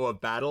and flow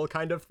of battle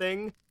kind of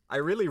thing. I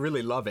really,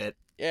 really love it.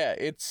 Yeah,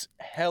 it's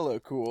hella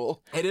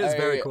cool. It is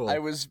very cool.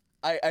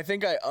 I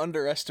think I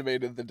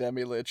underestimated the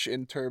Demilich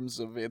in terms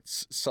of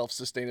its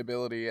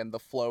self-sustainability and the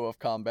flow of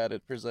combat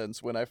it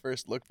presents when I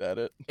first looked at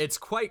it. It's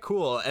quite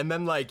cool. And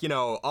then, like,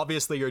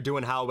 obviously you're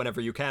doing Howl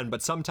whenever you can,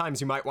 but sometimes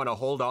you might want to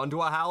hold on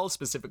to a Howl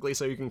specifically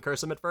so you can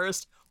curse him at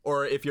first.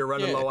 Or if you're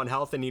running low on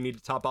health and you need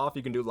to top off,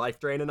 you can do Life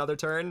Drain another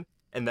turn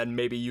and then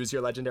maybe use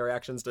your legendary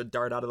actions to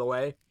dart out of the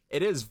way.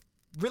 It is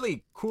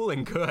really cool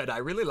and good. I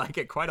really like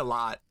it quite a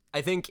lot.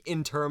 I think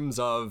in terms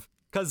of,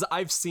 because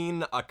I've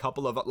seen a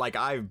couple of, like,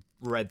 I've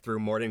read through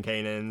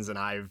Mordenkainen's and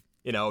I've,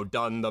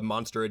 done the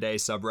Monster a Day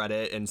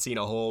subreddit and seen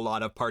a whole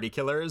lot of party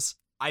killers.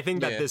 I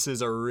think that this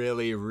is a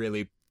really,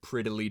 really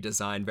prettily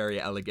designed,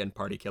 very elegant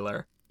party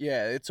killer.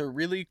 Yeah, it's a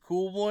really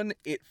cool one.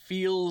 It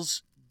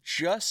feels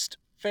just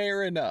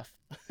fair enough.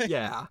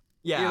 Yeah.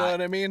 You know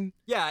what I mean?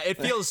 Yeah, it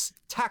feels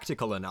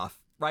tactical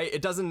enough, right?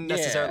 It doesn't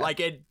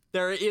necessarily,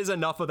 there is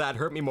enough of that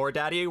hurt me more,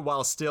 daddy,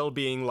 while still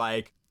being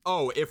like,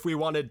 oh, if we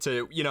wanted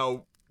to,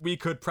 we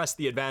could press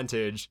the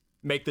advantage,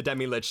 make the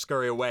Demilich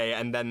scurry away,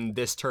 and then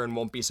this turn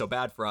won't be so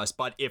bad for us.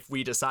 But if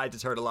we decide to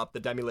turtle up,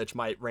 the Demilich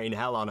might rain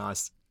hell on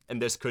us,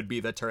 and this could be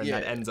the turn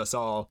that ends us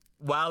all.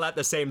 While at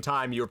the same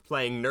time, you're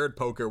playing nerd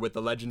poker with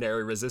the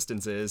legendary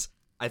resistances.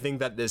 I think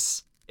that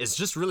this is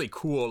just really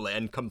cool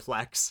and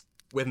complex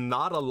with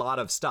not a lot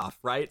of stuff,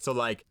 right? So,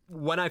 like,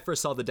 when I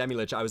first saw the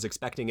Demilich, I was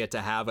expecting it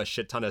to have a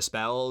shit ton of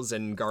spells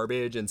and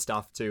garbage and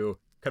stuff to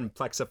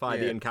complexify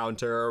the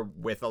encounter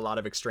with a lot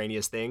of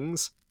extraneous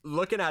things.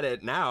 Looking at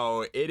it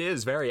now, it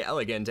is very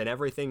elegant and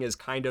everything is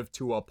kind of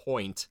to a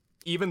point.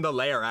 Even the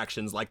layer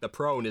actions, like the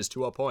prone, is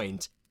to a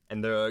point,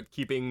 and the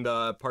keeping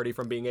the party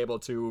from being able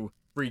to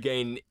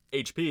regain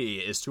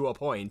HP is to a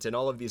point, and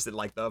all of these,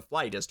 like the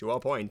flight is to a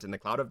point, and the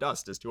cloud of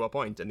dust is to a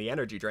point, and the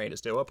energy drain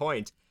is to a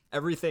point.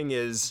 Everything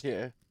is,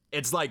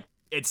 it's like,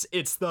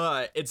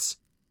 it's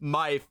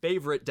my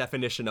favorite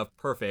definition of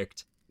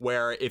perfect,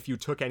 where if you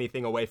took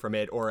anything away from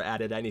it or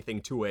added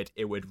anything to it,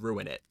 it would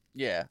ruin it.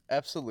 Yeah,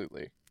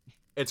 absolutely.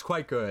 It's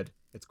quite good.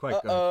 It's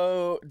quite good.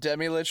 Uh-oh,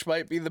 Demilich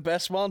might be the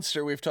best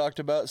monster we've talked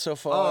about so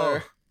far.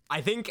 Oh, I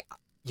think,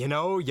 you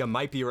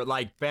might be,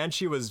 like,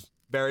 Banshee was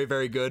very,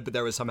 very good, but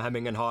there was some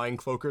hemming and hawing.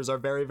 Cloakers are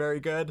very, very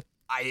good.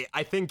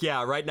 I think,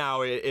 right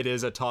now it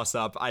is a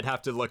toss-up. I'd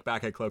have to look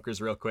back at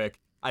Cloakers real quick.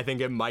 I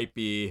think it might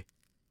be,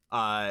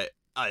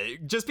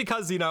 just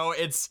because,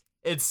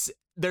 it's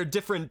they're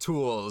different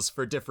tools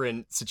for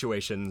different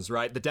situations,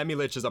 right? The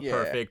Demilich is a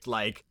perfect,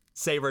 like,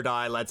 save or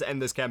die, let's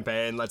end this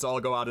campaign, let's all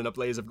go out in a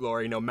blaze of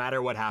glory, no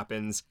matter what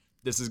happens,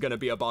 this is going to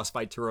be a boss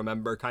fight to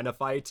remember kind of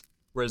fight.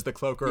 Whereas the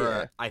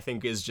Cloaker, I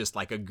think, is just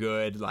like a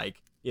good,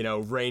 like,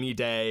 rainy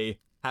day,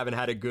 haven't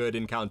had a good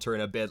encounter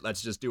in a bit,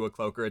 let's just do a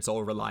Cloaker, it's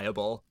all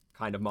reliable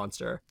kind of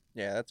monster.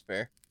 Yeah, that's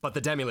fair. But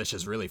the Demilich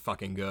is really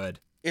fucking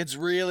good. It's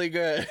really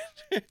good.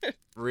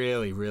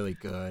 Really, really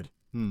good.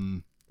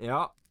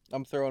 Yeah.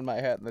 I'm throwing my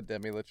hat in the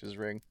Demilich's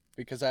ring,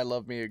 because I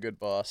love me a good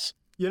boss.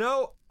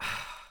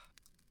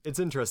 It's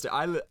interesting.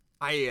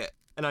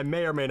 I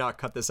may or may not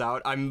cut this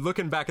out. I'm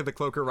looking back at the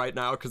Cloaker right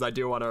now because I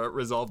do want to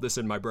resolve this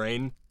in my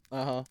brain.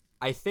 Uh-huh.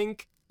 I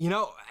think,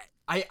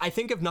 I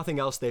think if nothing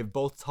else, they've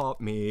both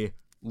taught me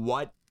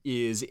what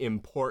is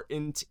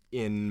important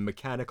in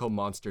mechanical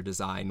monster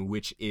design,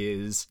 which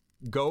is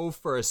go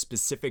for a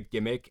specific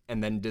gimmick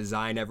and then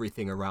design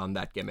everything around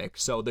that gimmick.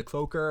 So the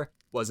Cloaker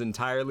was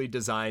entirely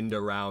designed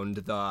around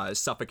the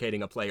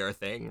suffocating a player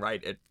thing,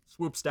 right? It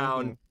swoops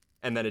down,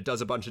 and then it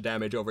does a bunch of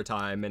damage over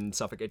time and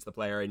suffocates the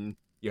player, and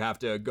you have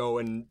to go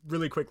and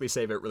really quickly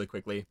save it really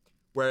quickly.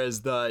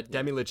 Whereas the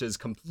Demilich is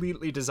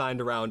completely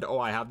designed around, oh,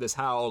 I have this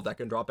howl that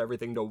can drop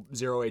everything to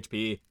 0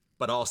 HP,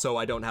 but also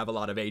I don't have a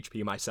lot of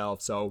HP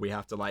myself, so we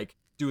have to, like,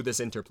 do this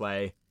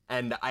interplay.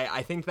 And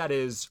I think that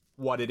is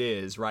what it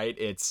is, right?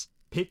 It's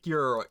pick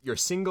your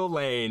single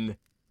lane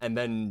and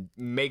then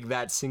make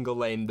that single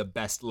lane the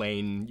best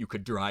lane you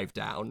could drive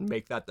down.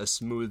 Make that the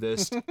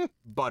smoothest,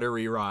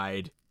 buttery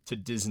ride to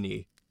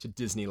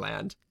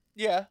Disneyland.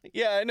 Yeah,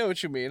 I know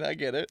what you mean. I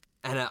get it.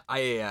 And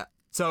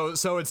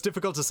so it's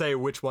difficult to say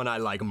which one I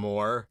like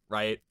more,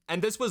 right?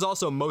 And this was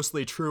also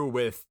mostly true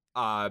with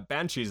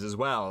Banshees as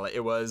well. It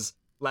was,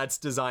 let's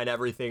design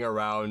everything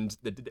around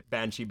the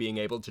Banshee being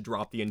able to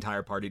drop the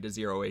entire party to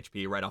 0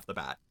 HP right off the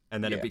bat.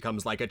 And then it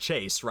becomes like a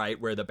chase,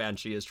 right? Where the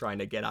Banshee is trying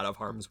to get out of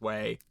harm's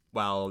way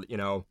while,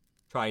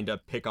 trying to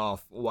pick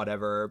off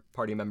whatever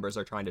party members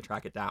are trying to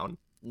track it down.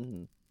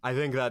 Mm-hmm. I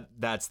think that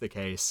that's the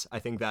case. I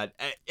think that,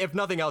 if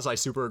nothing else, I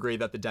super agree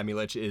that the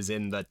Demilich is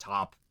in the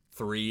top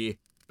 3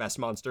 best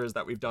monsters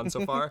that we've done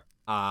so far.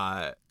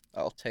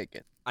 I'll take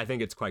it. I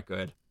think it's quite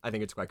good.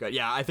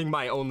 Yeah, I think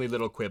my only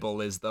little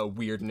quibble is the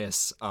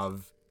weirdness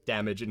of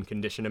damage and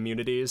condition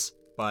immunities,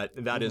 but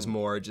that is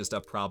more just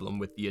a problem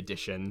with the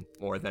addition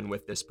more than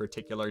with this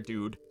particular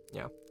dude.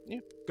 Yeah.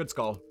 Good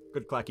skull.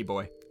 Good clacky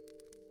boy.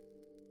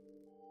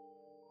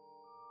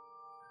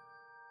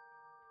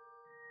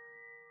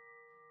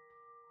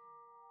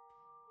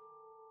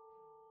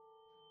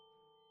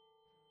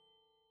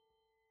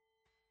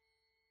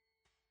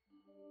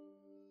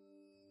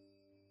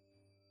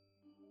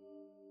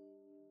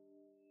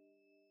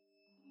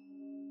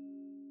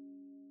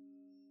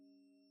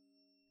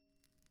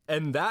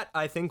 And that,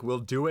 I think, will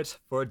do it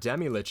for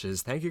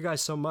Demiliches. Thank you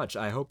guys so much.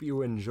 I hope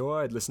you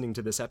enjoyed listening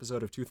to this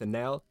episode of Tooth and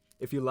Nail.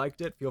 If you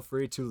liked it, feel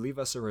free to leave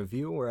us a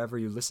review wherever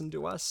you listen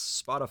to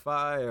us,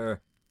 Spotify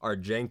or our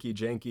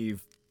janky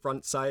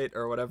front site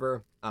or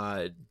whatever.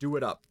 Do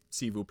it up,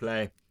 s'il vous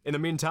plaît. In the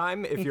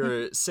meantime, if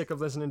you're sick of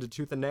listening to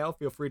Tooth and Nail,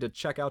 feel free to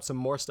check out some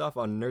more stuff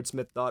on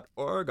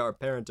nerdsmith.org, our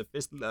parent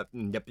official.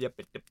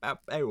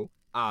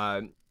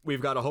 We've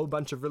got a whole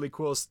bunch of really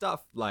cool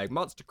stuff like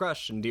Monster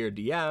Crush and Dear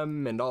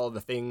DM and all the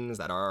things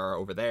that are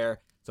over there.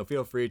 So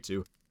feel free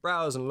to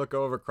browse and look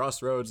over.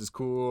 Crossroads is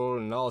cool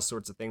and all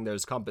sorts of things.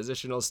 There's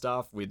compositional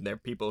stuff. There are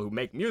people who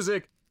make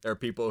music. There are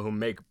people who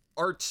make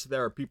art.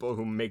 There are people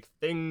who make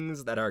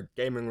things that are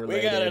gaming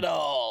related. We got it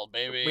all,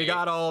 baby. We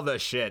got all the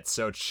shit.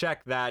 So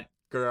check that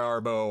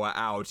garbo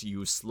out,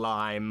 you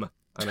slime.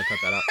 I'm gonna cut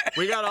that out.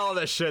 We got all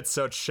the shit,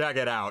 so check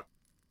it out.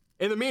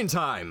 In the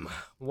meantime,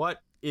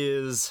 what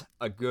is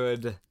a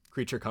good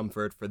creature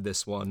comfort for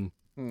this one?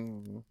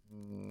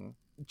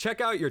 Check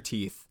out your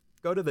teeth.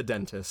 Go to the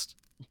dentist.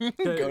 Go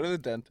to the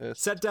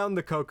dentist. Set down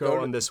the cocoa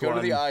on this one. Go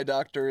to the eye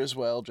doctor as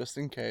well, just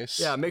in case.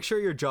 Yeah, make sure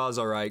your jaw's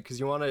all right, because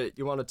you want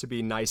it to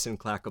be nice and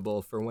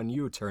clackable for when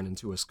you turn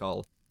into a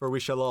skull. For we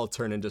shall all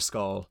turn into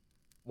skull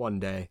one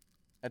day.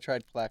 I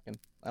tried clacking.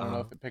 I don't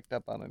know if it picked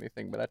up on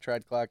anything, but I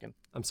tried clacking.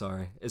 I'm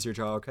sorry. Is your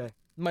jaw okay?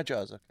 My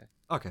jaw's okay.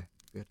 Okay,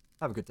 good.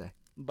 Have a good day.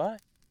 Bye.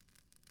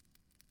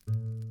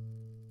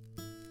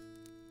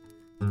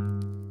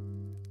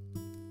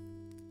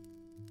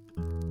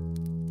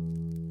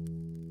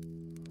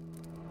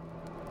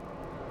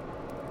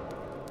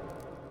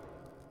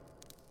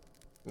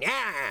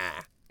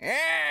 Yeah.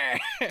 Yeah.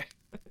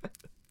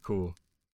 Cool.